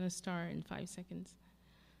 we're going to start in 5 seconds.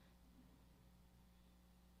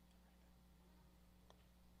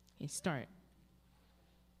 Okay, start.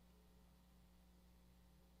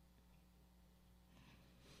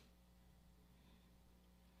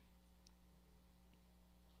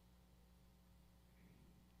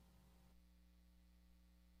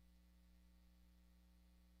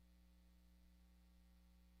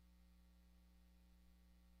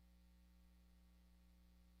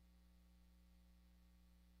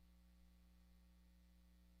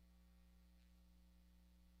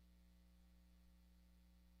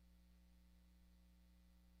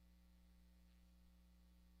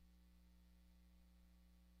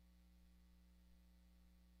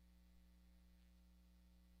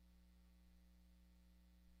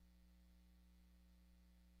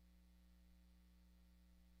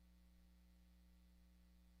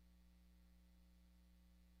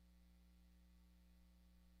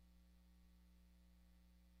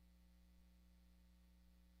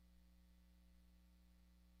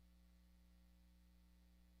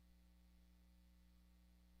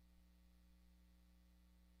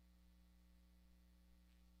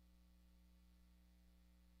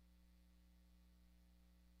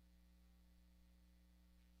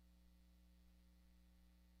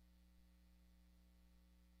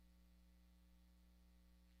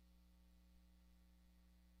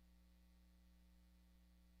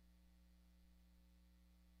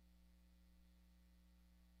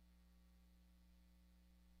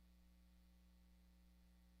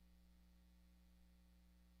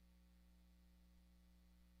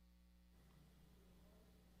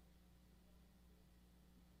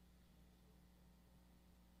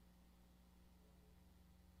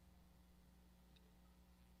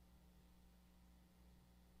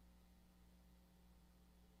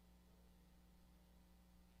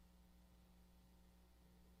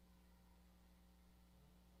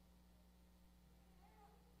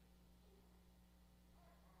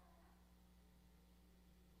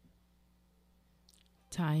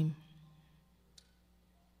 Time.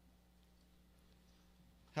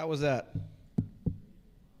 How was that?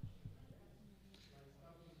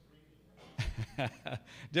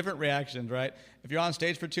 Different reactions, right? If you're on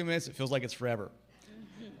stage for 2 minutes, it feels like it's forever.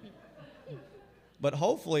 But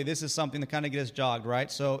hopefully this is something to kind of get us jogged,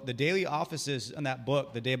 right? So the daily offices in that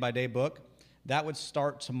book, the day-by-day book, that would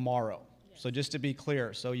start tomorrow. So just to be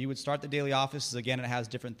clear, so you would start the daily offices. Again, it has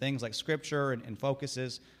different things like scripture and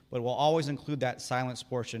focuses, but we'll always include that silence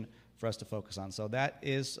portion for us to focus on. So that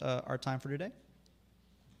is our time for today.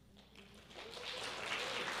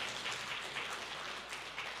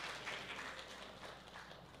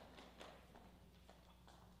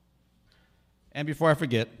 And before I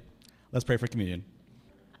forget, let's pray for communion.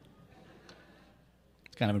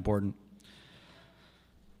 It's kind of important.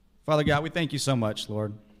 Father God, we thank you so much,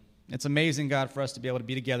 Lord. It's amazing, God, for us to be able to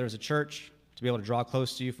be together as a church, to be able to draw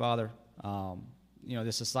close to you, Father.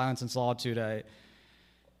 This is silence and solitude.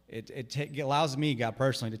 It allows me, God,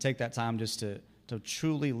 personally, to take that time just to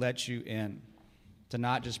truly let you in, to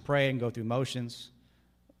not just pray and go through motions,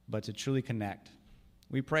 but to truly connect.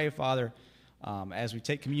 We pray, Father, as we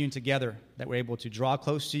take communion together, that we're able to draw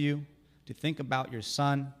close to you, to think about your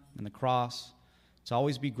Son and the cross, to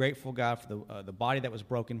always be grateful, God, for the body that was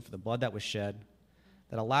broken, for the blood that was shed,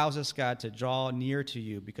 that allows us, God, to draw near to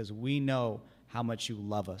you because we know how much you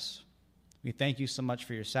love us. We thank you so much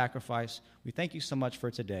for your sacrifice. We thank you so much for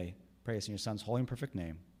today. Pray this in your Son's holy and perfect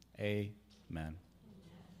name. Amen.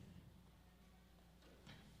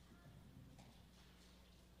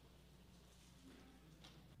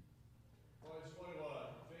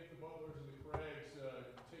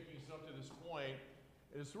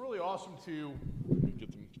 It's really awesome to let me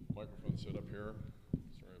get the microphone set up here.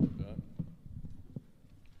 Sorry about that.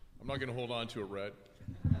 I'm not going to hold on to it, Rhett.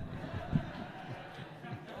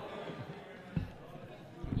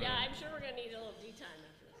 Yeah, I'm sure we're going to need a little tea time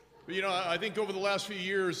after this. But you know, I think over the last few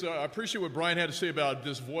years, I appreciate what Brian had to say about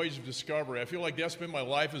this voyage of discovery. I feel like that's been my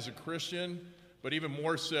life as a Christian, but even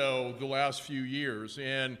more so the last few years.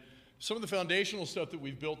 And some of the foundational stuff that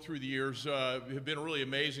we've built through the years have been really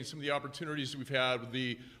amazing. Some of the opportunities that we've had with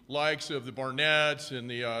the likes of the Barnetts and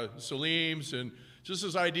the Salems, and just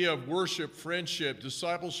this idea of worship, friendship,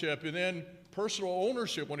 discipleship, and then personal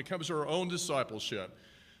ownership when it comes to our own discipleship.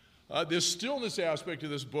 This stillness aspect of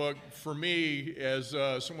this book, for me, as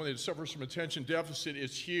someone that suffers from attention deficit,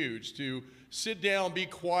 is huge. To sit down, be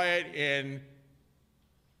quiet, and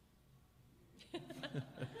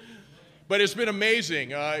but it's been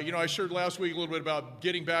amazing. I shared last week a little bit about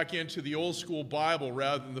getting back into the old school Bible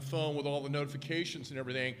rather than the phone with all the notifications and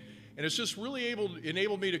everything. And it's just really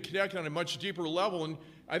enabled me to connect on a much deeper level. And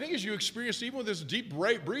I think as you experienced, even with this deep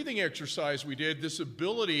breathing exercise we did, this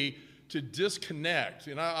ability to disconnect.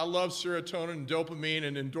 And I love serotonin and dopamine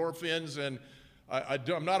and endorphins, and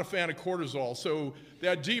I'm not a fan of cortisol. So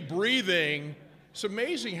that deep breathing, it's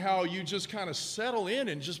amazing how you just kind of settle in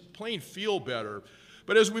and just plain feel better.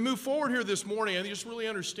 But as we move forward here this morning, I think it's really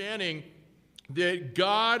understanding that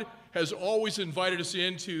God has always invited us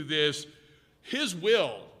into this, His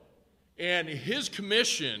will and His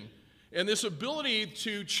commission, and this ability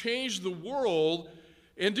to change the world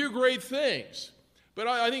and do great things. But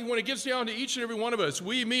I think when it gets down to each and every one of us,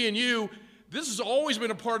 we, me, and you, this has always been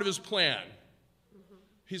a part of His plan.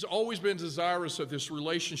 He's always been desirous of this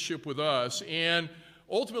relationship with us, and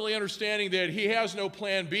ultimately understanding that He has no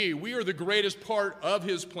plan B. We are the greatest part of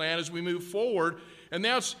His plan as we move forward, and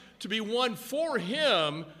that's to be one for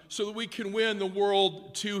Him so that we can win the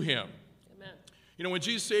world to Him. Amen. You know, when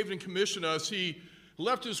Jesus saved and commissioned us, He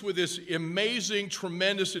left us with this amazing,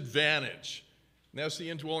 tremendous advantage, and that's the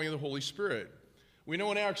indwelling of the Holy Spirit. We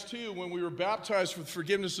know in Acts 2, when we were baptized for the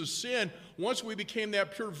forgiveness of sin, once we became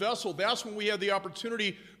that pure vessel, that's when we had the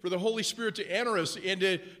opportunity for the Holy Spirit to enter us and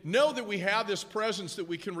to know that we have this presence that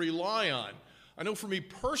we can rely on. I know for me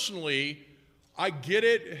personally, I get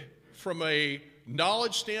it from a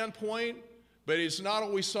knowledge standpoint, but it's not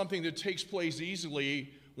always something that takes place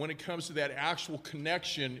easily when it comes to that actual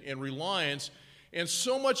connection and reliance. And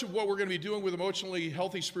so much of what we're going to be doing with emotionally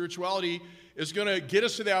healthy spirituality is going to get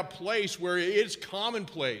us to that place where it's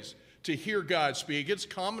commonplace to hear God speak. It's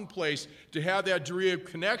commonplace to have that degree of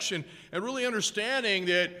connection, and really understanding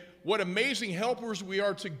that what amazing helpers we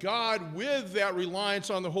are to God with that reliance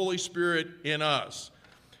on the Holy Spirit in us.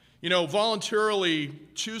 You know, voluntarily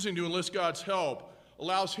choosing to enlist God's help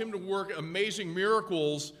allows Him to work amazing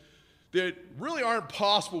miracles that really aren't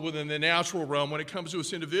possible within the natural realm when it comes to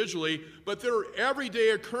us individually, but there are everyday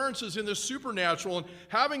occurrences in the supernatural, and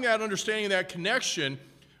having that understanding, that connection,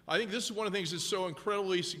 I think this is one of the things that's so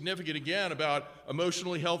incredibly significant, again, about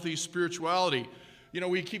emotionally healthy spirituality. You know,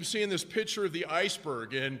 we keep seeing this picture of the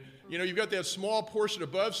iceberg, and, you know, you've got that small portion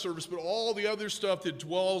above surface, but all the other stuff that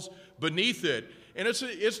dwells beneath it. And it's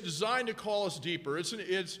designed to call us deeper.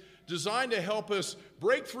 It's designed to help us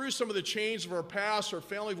break through some of the chains of our past, our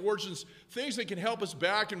family of origins, things that can help us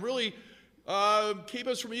back and really keep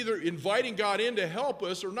us from either inviting God in to help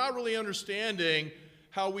us or not really understanding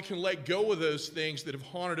how we can let go of those things that have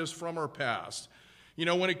haunted us from our past. You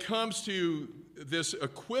know, when it comes to this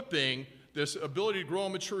equipping, this ability to grow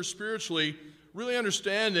and mature spiritually, really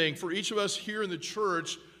understanding for each of us here in the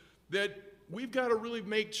church that we've got to really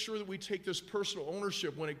make sure that we take this personal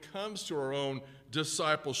ownership when it comes to our own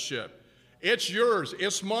discipleship. It's yours.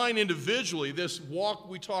 It's mine individually, this walk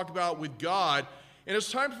we talk about with God. And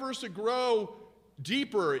it's time for us to grow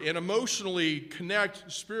deeper and emotionally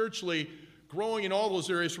connect spiritually, growing in all those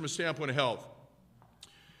areas from a standpoint of health.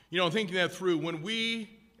 You know, thinking that through, when we,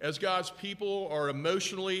 as God's people, are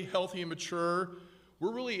emotionally healthy and mature,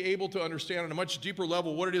 we're really able to understand on a much deeper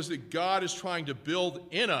level what it is that God is trying to build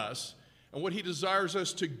in us and what He desires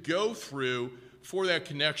us to go through for that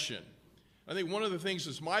connection. I think one of the things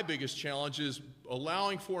that's my biggest challenge is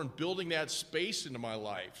allowing for and building that space into my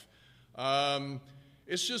life.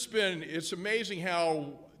 It's amazing how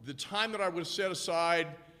the time that I would set aside,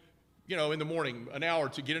 you know, in the morning, an hour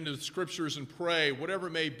to get into the scriptures and pray, whatever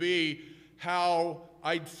it may be, how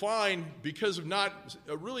I find, because of not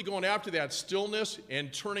really going after that stillness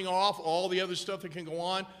and turning off all the other stuff that can go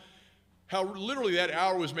on, how literally that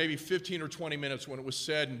hour was maybe 15 or 20 minutes when it was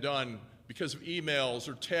said and done because of emails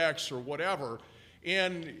or texts or whatever.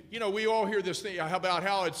 And, we all hear this thing about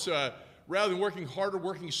how it's rather than working harder,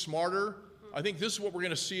 working smarter. I think this is what we're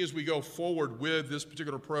going to see as we go forward with this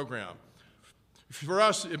particular program. For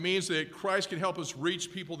us, it means that Christ can help us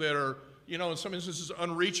reach people that are, in some instances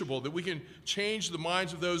unreachable, that we can change the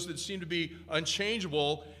minds of those that seem to be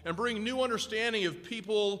unchangeable and bring new understanding of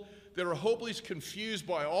people that are hopelessly confused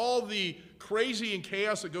by all the crazy and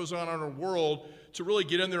chaos that goes on in our world, to really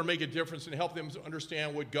get in there and make a difference and help them to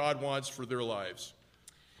understand what God wants for their lives.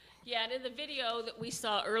 Yeah, and in the video that we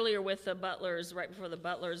saw earlier with the butlers, right before the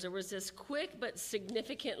butlers, there was this quick but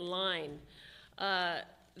significant line that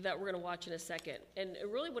we're going to watch in a second. And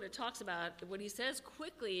really what it talks about, what he says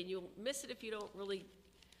quickly, and you'll miss it if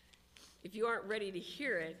you aren't ready to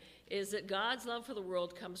hear it, is that God's love for the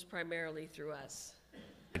world comes primarily through us.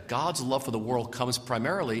 God's love for the world comes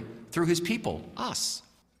primarily through his people, us.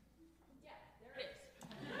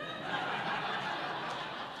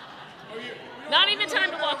 Not even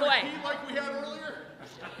time to walk away. Like we had earlier?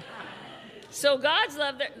 So God's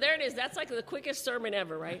love, there it is. That's like the quickest sermon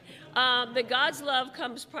ever, right? That God's love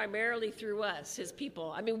comes primarily through us, his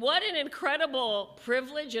people. I mean, what an incredible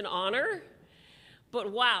privilege and honor.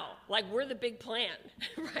 But wow, like we're the big plan,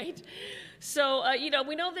 right? So,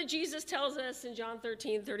 we know that Jesus tells us in John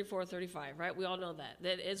 13, 34, 35, right? We all know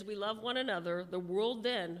that as we love one another, the world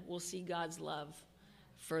then will see God's love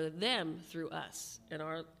for them through us and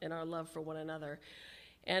our love for one another.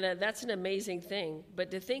 And that's an amazing thing.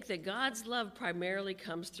 But to think that God's love primarily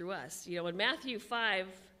comes through us. In Matthew 5...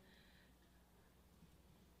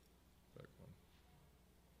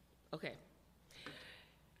 Okay.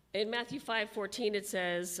 In Matthew 5:14, it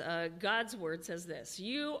says, God's word says this: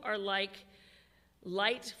 "You are like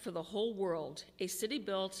light for the whole world. A city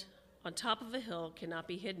built on top of a hill cannot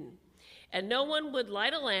be hidden. And no one would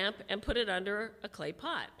light a lamp and put it under a clay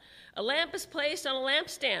pot. A lamp is placed on a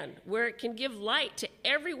lampstand where it can give light to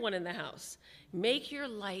everyone in the house. Make your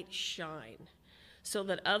light shine so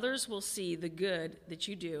that others will see the good that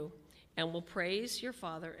you do and will praise your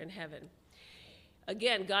Father in heaven."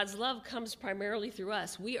 Again, God's love comes primarily through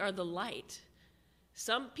us. We are the light.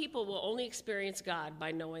 Some people will only experience God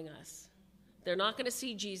by knowing us. They're not going to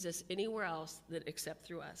see Jesus anywhere else except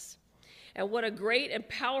through us. And what a great and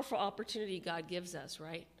powerful opportunity God gives us,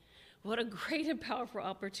 right? What a great and powerful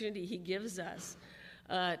opportunity he gives us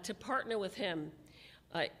to partner with him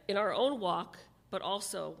in our own walk, but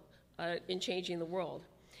also in changing the world.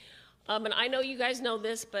 And I know you guys know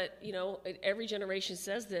this, but, every generation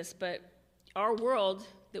says this, but our world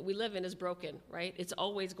that we live in is broken, right? It's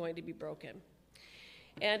always going to be broken.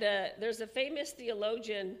 And there's a famous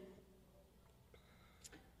theologian.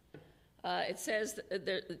 It says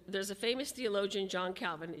there's a famous theologian, John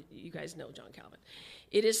Calvin. You guys know John Calvin.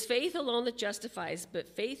 "It is faith alone that justifies, but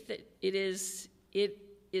it is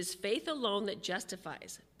faith alone that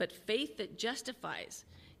justifies, but faith that justifies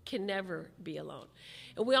can never be alone."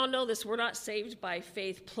 And we all know this. We're not saved by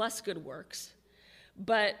faith plus good works,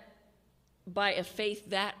 but by a faith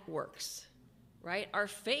that works, right? Our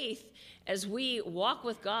faith, as we walk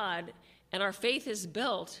with God and our faith is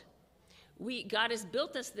built, God has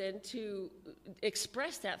built us then to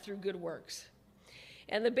express that through good works.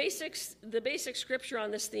 And the basic scripture on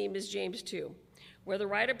this theme is James 2, where the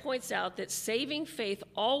writer points out that saving faith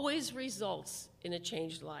always results in a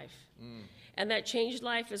changed life. And that changed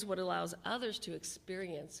life is what allows others to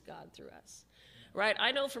experience God through us. Right?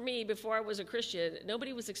 I know for me, before I was a Christian,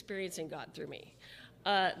 nobody was experiencing God through me.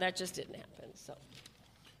 That just didn't happen. So,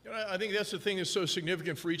 I think that's the thing that's so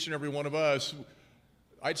significant for each and every one of us.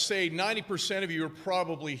 I'd say 90% of you are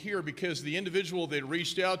probably here because the individual that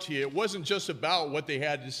reached out to you, it wasn't just about what they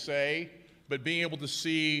had to say, but being able to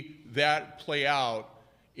see that play out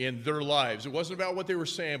in their lives. It wasn't about what they were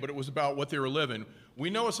saying, but it was about what they were living. We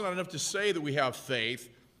know it's not enough to say that we have faith.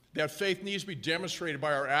 That faith needs to be demonstrated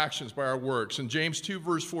by our actions, by our works. In James 2,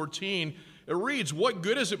 verse 14, it reads, "What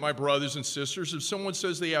good is it, my brothers and sisters, if someone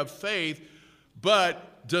says they have faith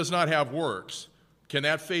but does not have works? Can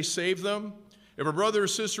that faith save them? If a brother or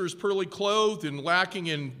sister is poorly clothed and lacking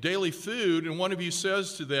in daily food, and one of you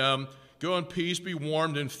says to them, 'Go in peace, be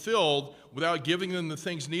warmed and filled,' without giving them the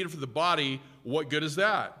things needed for the body, what good is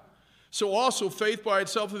that? So also faith by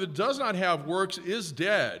itself, if it does not have works, is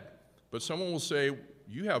dead. But someone will say,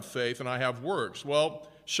 'You have faith and I have works.' Well,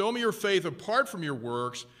 show me your faith apart from your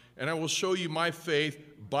works, and I will show you my faith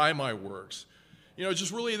by my works."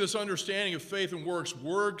 Just really this understanding of faith and works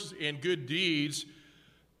and good deeds.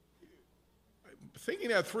 thinking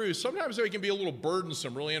that through, sometimes it can be a little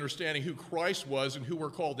burdensome, really understanding who Christ was and who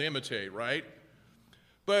we're called to imitate, right?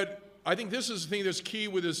 But I think this is the thing that's key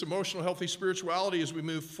with this emotional, healthy spirituality as we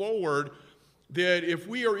move forward, that if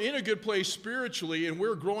we are in a good place spiritually and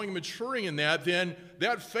we're growing and maturing in that, then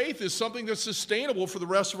that faith is something that's sustainable for the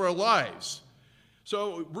rest of our lives.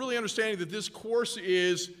 So really understanding that this course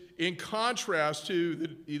is in contrast to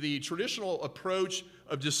the traditional approach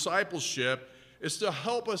of discipleship, is to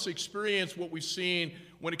help us experience what we've seen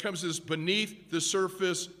when it comes to this beneath the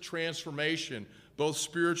surface transformation, both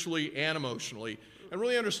spiritually and emotionally. And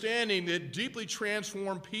really understanding that deeply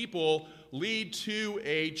transformed people lead to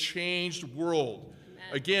a changed world. Amen.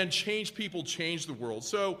 Again, changed people change the world.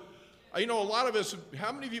 So, a lot of us,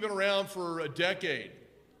 how many of you have been around for a decade,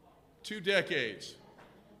 2 decades,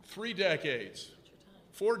 3 decades,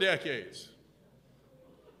 4 decades?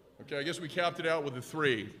 Okay, I guess we capped it out with the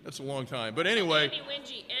 3. That's a long time. But anyway. Andy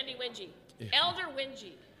Wingy. Yeah. Elder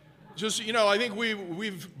Wingy. Just, I think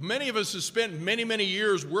many of us have spent many, many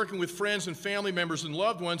years working with friends and family members and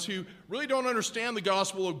loved ones who really don't understand the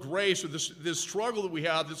gospel of grace or this struggle that we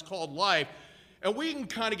have that's called life. And we can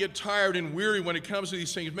kind of get tired and weary when it comes to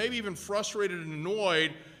these things, maybe even frustrated and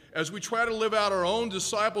annoyed as we try to live out our own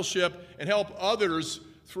discipleship and help others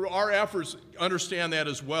through our efforts understand that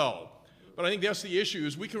as well. But I think that's the issue,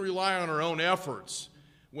 is we can rely on our own efforts.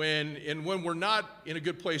 When we're not in a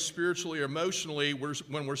good place spiritually or emotionally,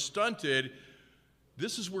 when we're stunted,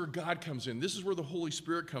 this is where God comes in. This is where the Holy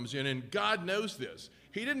Spirit comes in, and God knows this.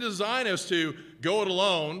 He didn't design us to go it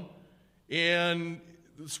alone, and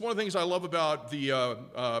it's one of the things I love about the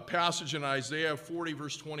passage in Isaiah 40,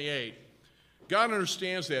 verse 28. God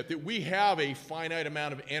understands that we have a finite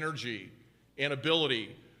amount of energy and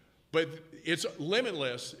ability, but it's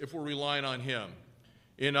limitless if we're relying on Him.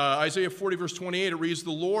 In Isaiah 40, verse 28, it reads,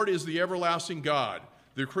 "The Lord is the everlasting God,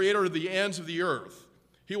 the creator of the ends of the earth.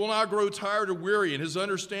 He will not grow tired or weary, and His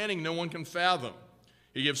understanding no one can fathom.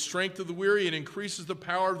 He gives strength to the weary and increases the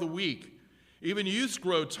power of the weak. Even youths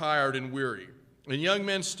grow tired and weary, and young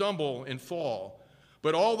men stumble and fall.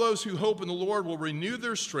 But all those who hope in the Lord will renew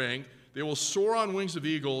their strength. They will soar on wings of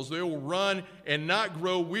eagles. They will run and not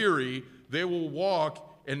grow weary. They will walk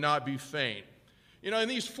and not be faint." In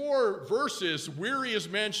these 4 verses, weary is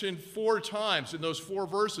mentioned 4 times in those 4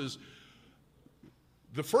 verses.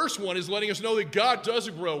 The first one is letting us know that God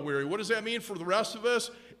doesn't grow weary. What does that mean for the rest of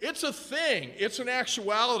us? It's a thing. It's an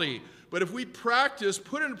actuality. But if we put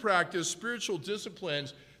into practice spiritual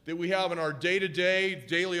disciplines that we have in our day-to-day,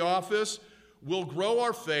 daily office, we'll grow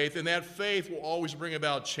our faith, and that faith will always bring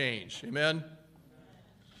about change. Amen?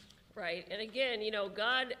 Right. And again,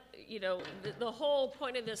 God, the whole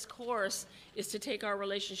point of this course is to take our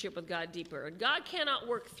relationship with God deeper. And God cannot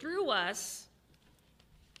work through us.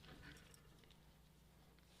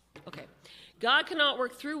 Okay. God cannot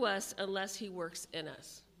work through us unless He works in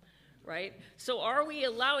us. Right? So are we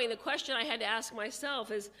allowing, the question I had to ask myself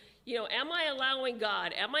is, am I allowing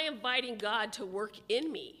God, am I inviting God to work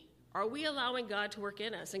in me? Are we allowing God to work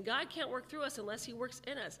in us? And God can't work through us unless He works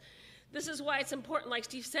in us. This is why it's important, like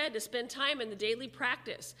Steve said, to spend time in the daily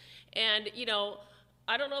practice. And,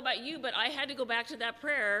 I don't know about you, but I had to go back to that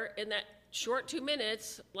prayer in that short 2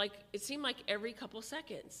 minutes, like it seemed like every couple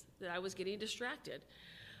seconds that I was getting distracted.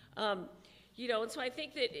 And so I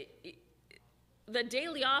think that the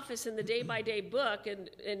daily office and the day-by-day book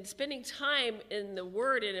and spending time in the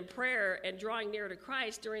Word and in prayer and drawing near to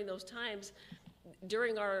Christ during those times,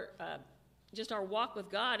 during our just our walk with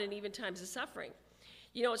God and even times of suffering.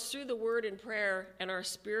 It's through the Word and prayer and our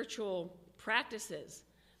spiritual practices,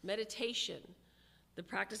 meditation, the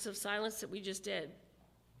practice of silence that we just did.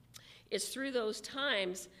 It's through those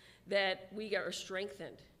times that we are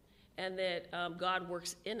strengthened and that God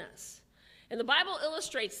works in us. And the Bible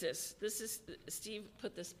illustrates this. Steve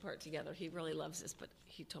put this part together. He really loves this, but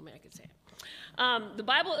he told me I could say it. The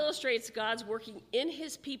Bible illustrates God's working in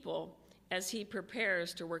His people as He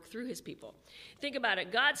prepares to work through His people. Think about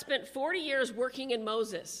it. God spent 40 years working in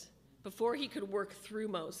Moses before He could work through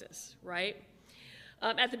Moses, right?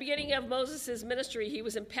 At the beginning of Moses' ministry, he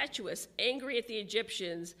was impetuous, angry at the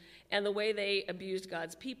Egyptians and the way they abused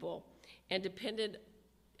God's people, and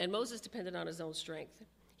Moses depended on his own strength.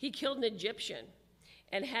 He killed an Egyptian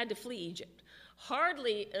and had to flee Egypt.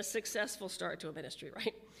 Hardly a successful start to a ministry,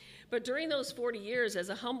 right? But during those 40 years as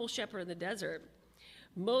a humble shepherd in the desert,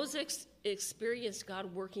 Moses experienced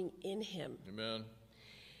God working in him. Amen.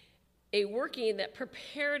 A working that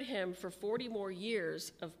prepared him for 40 more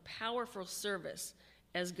years of powerful service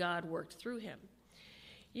as God worked through him.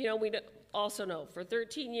 We also know for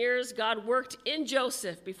 13 years, God worked in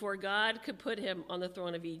Joseph before God could put him on the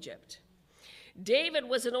throne of Egypt. David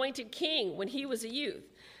was anointed king when he was a youth,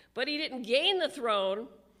 but he didn't gain the throne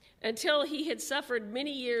until he had suffered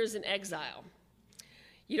many years in exile.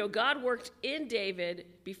 You know, God worked in David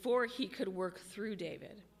before he could work through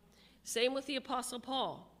David. Same with the Apostle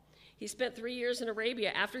Paul. He spent 3 years in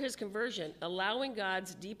Arabia after his conversion, allowing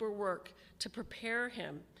God's deeper work to prepare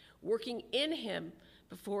him, working in him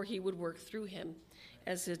before he would work through him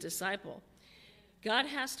as his disciple. God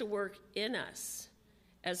has to work in us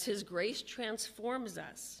as his grace transforms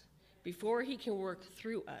us before he can work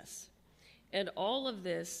through us. And all of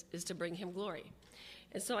this is to bring him glory.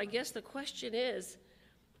 And so I guess the question is,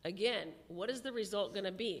 again, what is the result going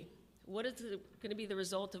to be? What is going to be the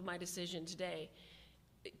result of my decision today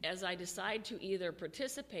as I decide to either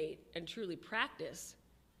participate and truly practice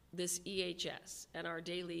this EHS and our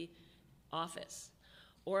daily office?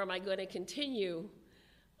 Or am I going to continue,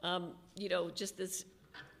 just this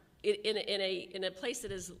in a place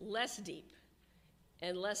that is less deep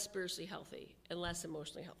and less spiritually healthy and less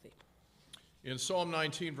emotionally healthy? In Psalm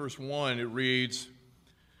 19, verse 1, it reads,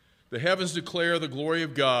 "The heavens declare the glory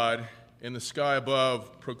of God, and the sky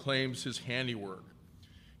above proclaims his handiwork."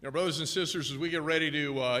 You know, brothers and sisters, as we get ready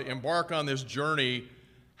to embark on this journey,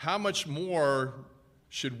 how much more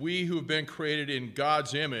should we who have been created in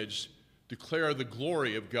God's image declare the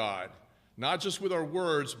glory of God? Not just with our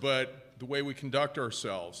words, but the way we conduct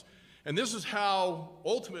ourselves. And this is how,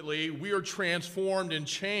 ultimately, we are transformed and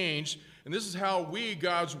changed, and this is how we,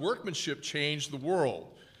 God's workmanship, change the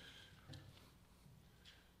world.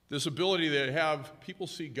 This ability to have people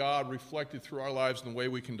see God reflected through our lives and the way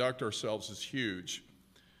we conduct ourselves is huge.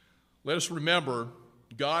 Let us remember,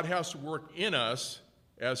 God has to work in us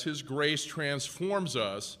as his grace transforms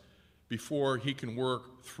us before he can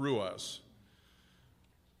work through us.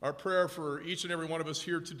 Our prayer for each and every one of us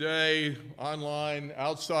here today, online,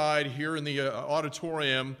 outside, here in the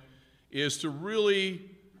auditorium, is to really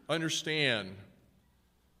understand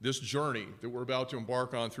this journey that we're about to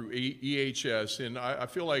embark on through EHS. And I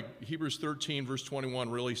feel like Hebrews 13, verse 21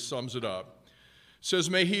 really sums it up. It says,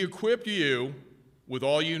 "May he equip you with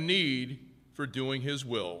all you need for doing his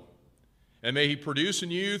will. And may he produce in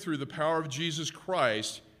you, through the power of Jesus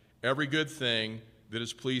Christ, every good thing that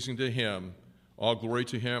is pleasing to him. All glory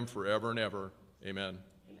to him forever and ever. Amen."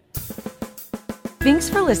 Thanks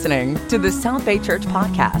for listening to the South Bay Church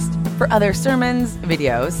podcast. For other sermons,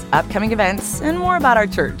 videos, upcoming events, and more about our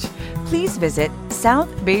church, please visit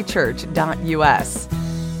southbaychurch.us.